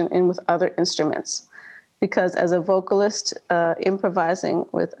musician and with other instruments, because as a vocalist, improvising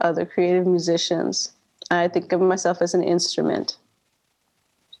with other creative musicians, I think of myself as an instrument.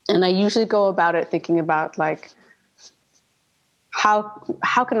 And I usually go about it thinking about, like, how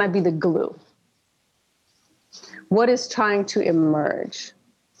can I be the glue? What is trying to emerge?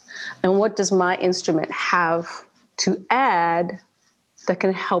 And what does my instrument have to add that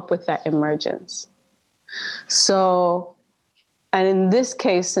can help with that emergence? So, and in this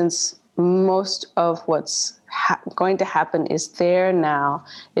case, since most of what's going to happen is there now,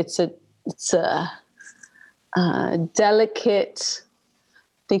 it's a delicate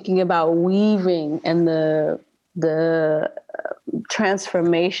thinking about weaving, and the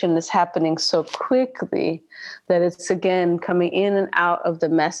transformation is happening so quickly that it's, again, coming in and out of the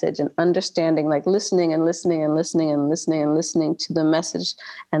message and understanding, like listening and listening and listening and listening and listening to the message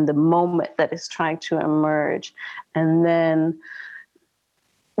and the moment that is trying to emerge. And then,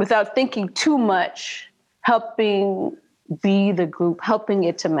 without thinking too much, helping be the group, helping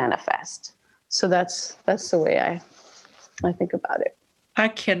it to manifest. So that's the way I think about it. I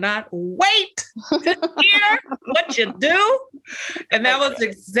cannot wait to hear what you do. And that was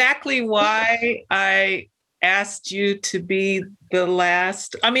exactly why I asked you to be the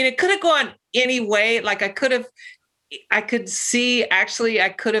last. I mean, it could have gone any way. Like, I could have asked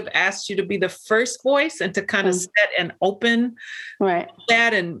you to be the first voice and to kind of set and open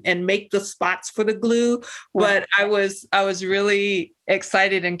that and make the spots for the glue. But I was really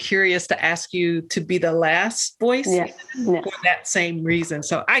excited and curious to ask you to be the last voice for that same reason.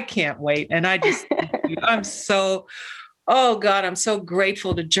 So I can't wait. And I just, I'm so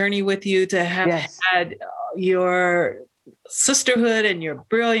grateful to journey with you, to have had your sisterhood and your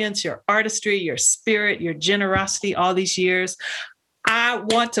brilliance, your artistry, your spirit, your generosity all these years. I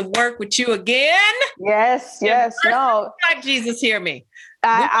want to work with you again. Yes. No. Like, Jesus, hear me.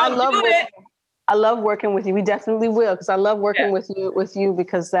 I love working with you. We definitely will, because I love working with you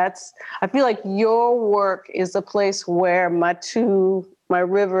because I feel like your work is a place where my two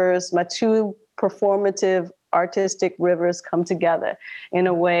performative artistic rivers come together in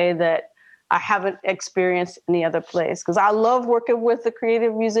a way that I haven't experienced any other place. Because I love working with the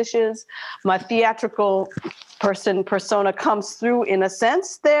creative musicians. My theatrical persona comes through in a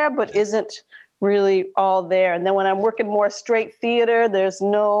sense there, but isn't really all there. And then when I'm working more straight theater, there's they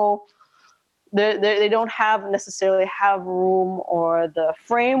don't necessarily have room or the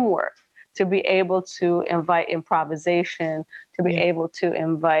framework to be able to invite improvisation, to be able to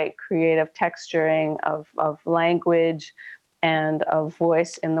invite creative texturing of language and of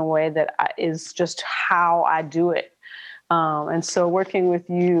voice in the way that is just how I do it. And so working with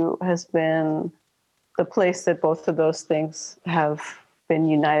you has been the place that both of those things have been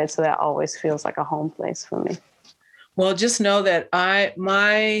united. So that always feels like a home place for me. Well, just know that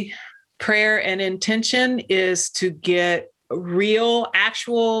my prayer and intention is to get real,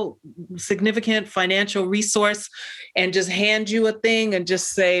 actual, significant financial resource and just hand you a thing and just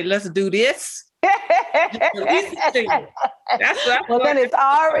say, let's do this. Then it's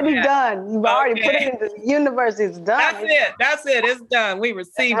already done. You've already put it into the universe. It's done. That's it. It's done. We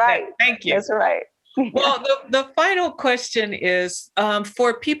received that. Thank you. That's right. Well, the final question is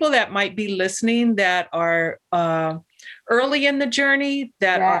for people that might be listening that are early in the journey,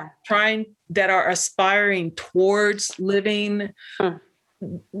 that are aspiring towards living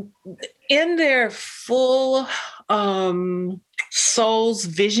in their full soul's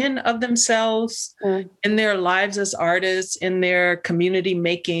vision of themselves, in their lives as artists, in their community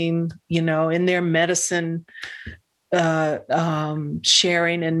making, in their medicine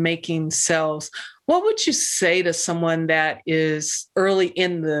sharing and making selves. What would you say to someone that is early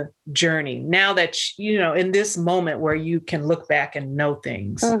in the journey, now that, in this moment where you can look back and know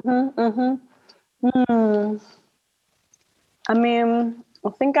things? I mean, I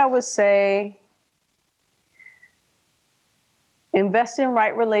think I would say invest in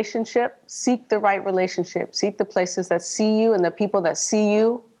right relationship, seek the right relationship, seek the places that see you and the people that see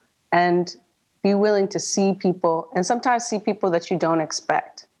you, and be willing to see people, and sometimes see people that you don't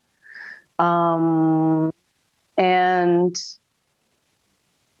expect. And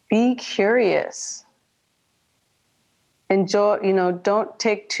be curious. Enjoy, don't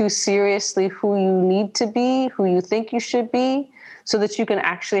take too seriously who you need to be, who you think you should be, so that you can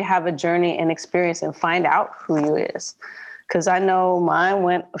actually have a journey and experience and find out who you is. Because I know mine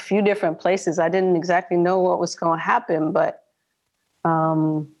went a few different places. I didn't exactly know what was going to happen, but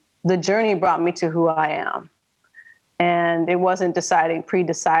the journey brought me to who I am. And it wasn't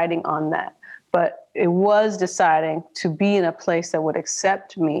pre-deciding on that, but it was deciding to be in a place that would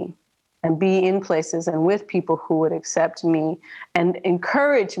accept me, and be in places and with people who would accept me and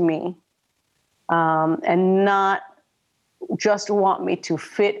encourage me, and not just want me to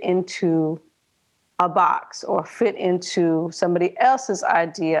fit into a box or fit into somebody else's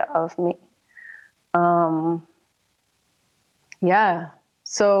idea of me.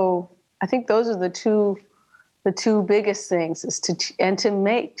 So I think those are the two biggest things, is to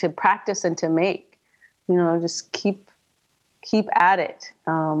practice and to make, just keep at it.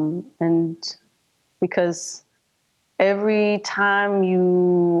 And because every time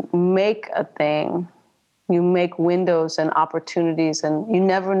you make a thing, you make windows and opportunities, and you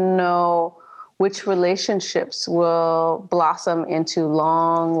never know which relationships will blossom into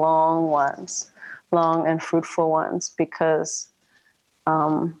long, long ones, long and fruitful ones, because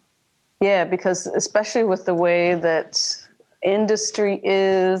especially with the way that industry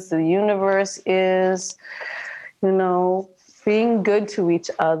is, the universe is, being good to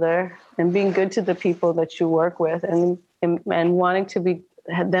each other and being good to the people that you work with, and wanting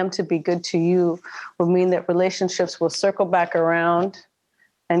them to be good to you, will mean that relationships will circle back around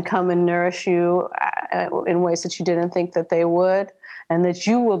and come and nourish you in ways that you didn't think that they would, and that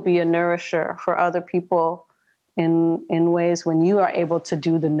you will be a nourisher for other people in ways when you are able to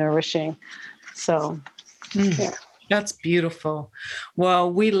do the nourishing. So, yeah. That's beautiful.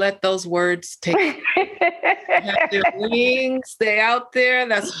 Well, we let those words take have their wings, stay out there.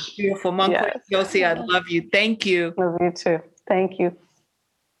 That's beautiful. Mankwe, Ndosi, I love you. Thank you. Love you too. Thank you.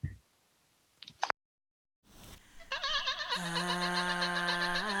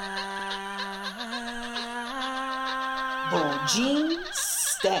 Jean,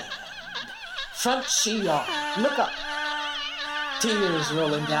 stand. Front she on. Look up. Tears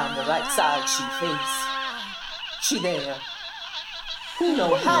rolling down the right side she face. She there. Who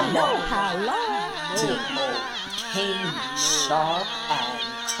know how long? Till old cane sharp and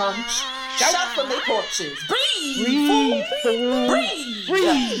crunch. Shout from their porches. Breathe, fool,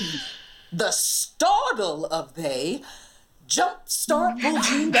 breathe. The startle of they jump start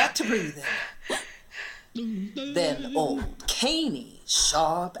Jean back to breathing. Then old Caney,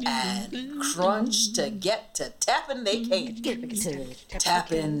 sharp and crunch to get to tapping they canes.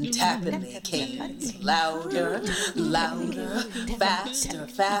 Tapping they canes. Louder,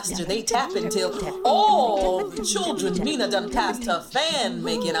 faster. They tap until all the children Mina done passed her fan,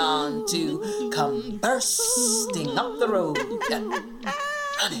 making on to come bursting up the road.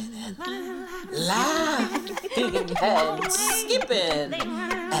 Running and laughing and skipping and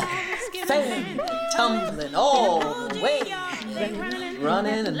fanning and tumbling all the way.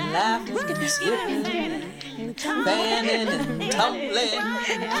 Running and laughing and skipping and fanning and tumbling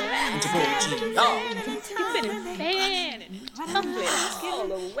into Jean. Tumbling all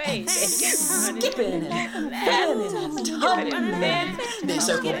the way, skipping and fanning and tumbling. They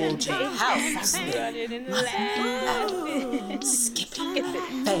circle Jean house, skipping,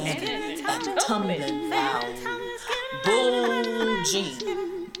 fanning and tumbling now.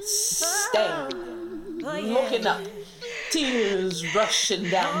 Jean standing, looking up. Tears rushing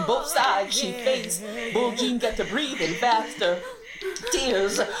down both sides she faced. Jean got to breathing faster.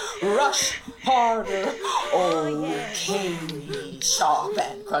 Tears rush harder. Oh, Caney, sharp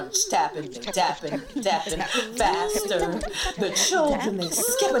and crunch, tapping faster. The children, they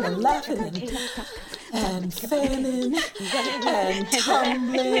skipping and laughing and fanning and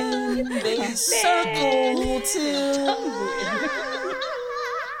tumbling. They circle till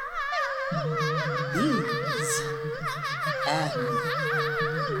and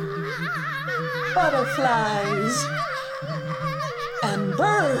butterflies and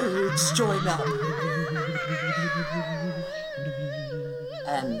birds join up,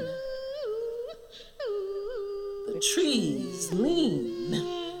 and the trees lean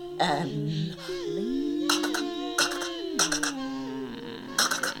and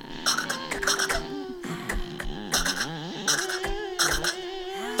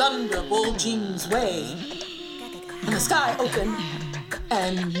thunderbolt Jean's way. And the sky open,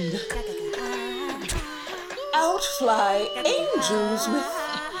 and out fly angels with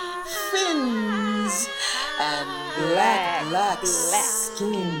fins and black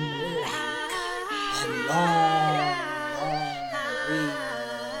skin and long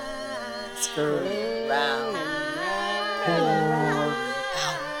braids curling round, pouring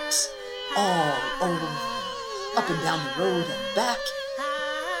out all over, up and down the road and back,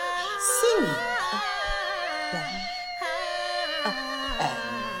 singing and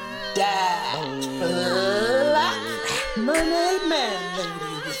that black mermaid man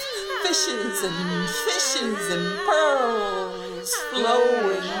lady with fishes and pearls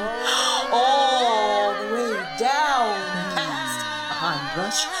flowing all the way down past behind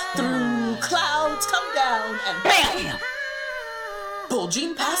brush, through clouds, come down and bam!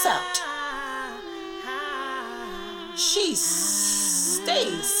 Bulging pass out. She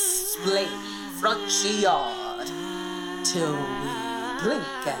stays splay front she yard till we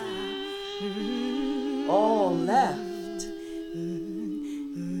blink and all left,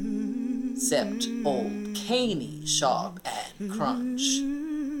 except old Caney, Sharp and Crunch,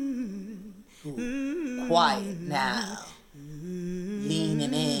 who quiet now,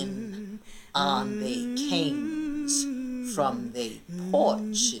 leaning in on they canes from they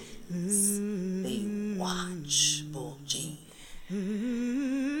porches. They watch Bulging,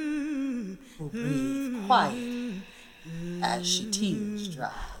 who breathe quiet as she tears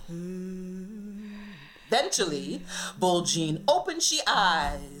dry. Eventually, Bulging open she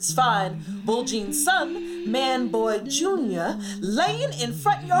eyes, find Bulging's son, Man-Boy Jr., laying in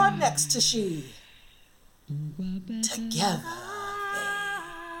front yard next to she. Together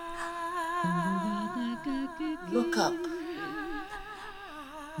they look up,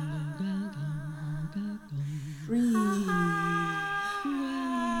 breathe,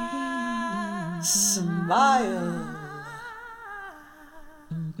 smile,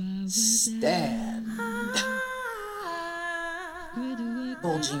 stand.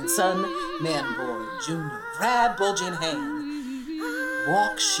 Bulging son, Man-Boy Jr., grab Bulging hand,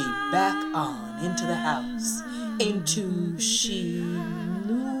 walk she back on into the house, into she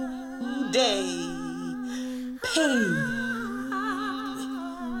new day, paved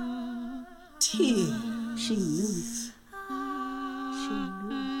with tears. She knew. She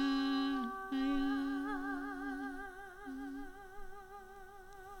knew.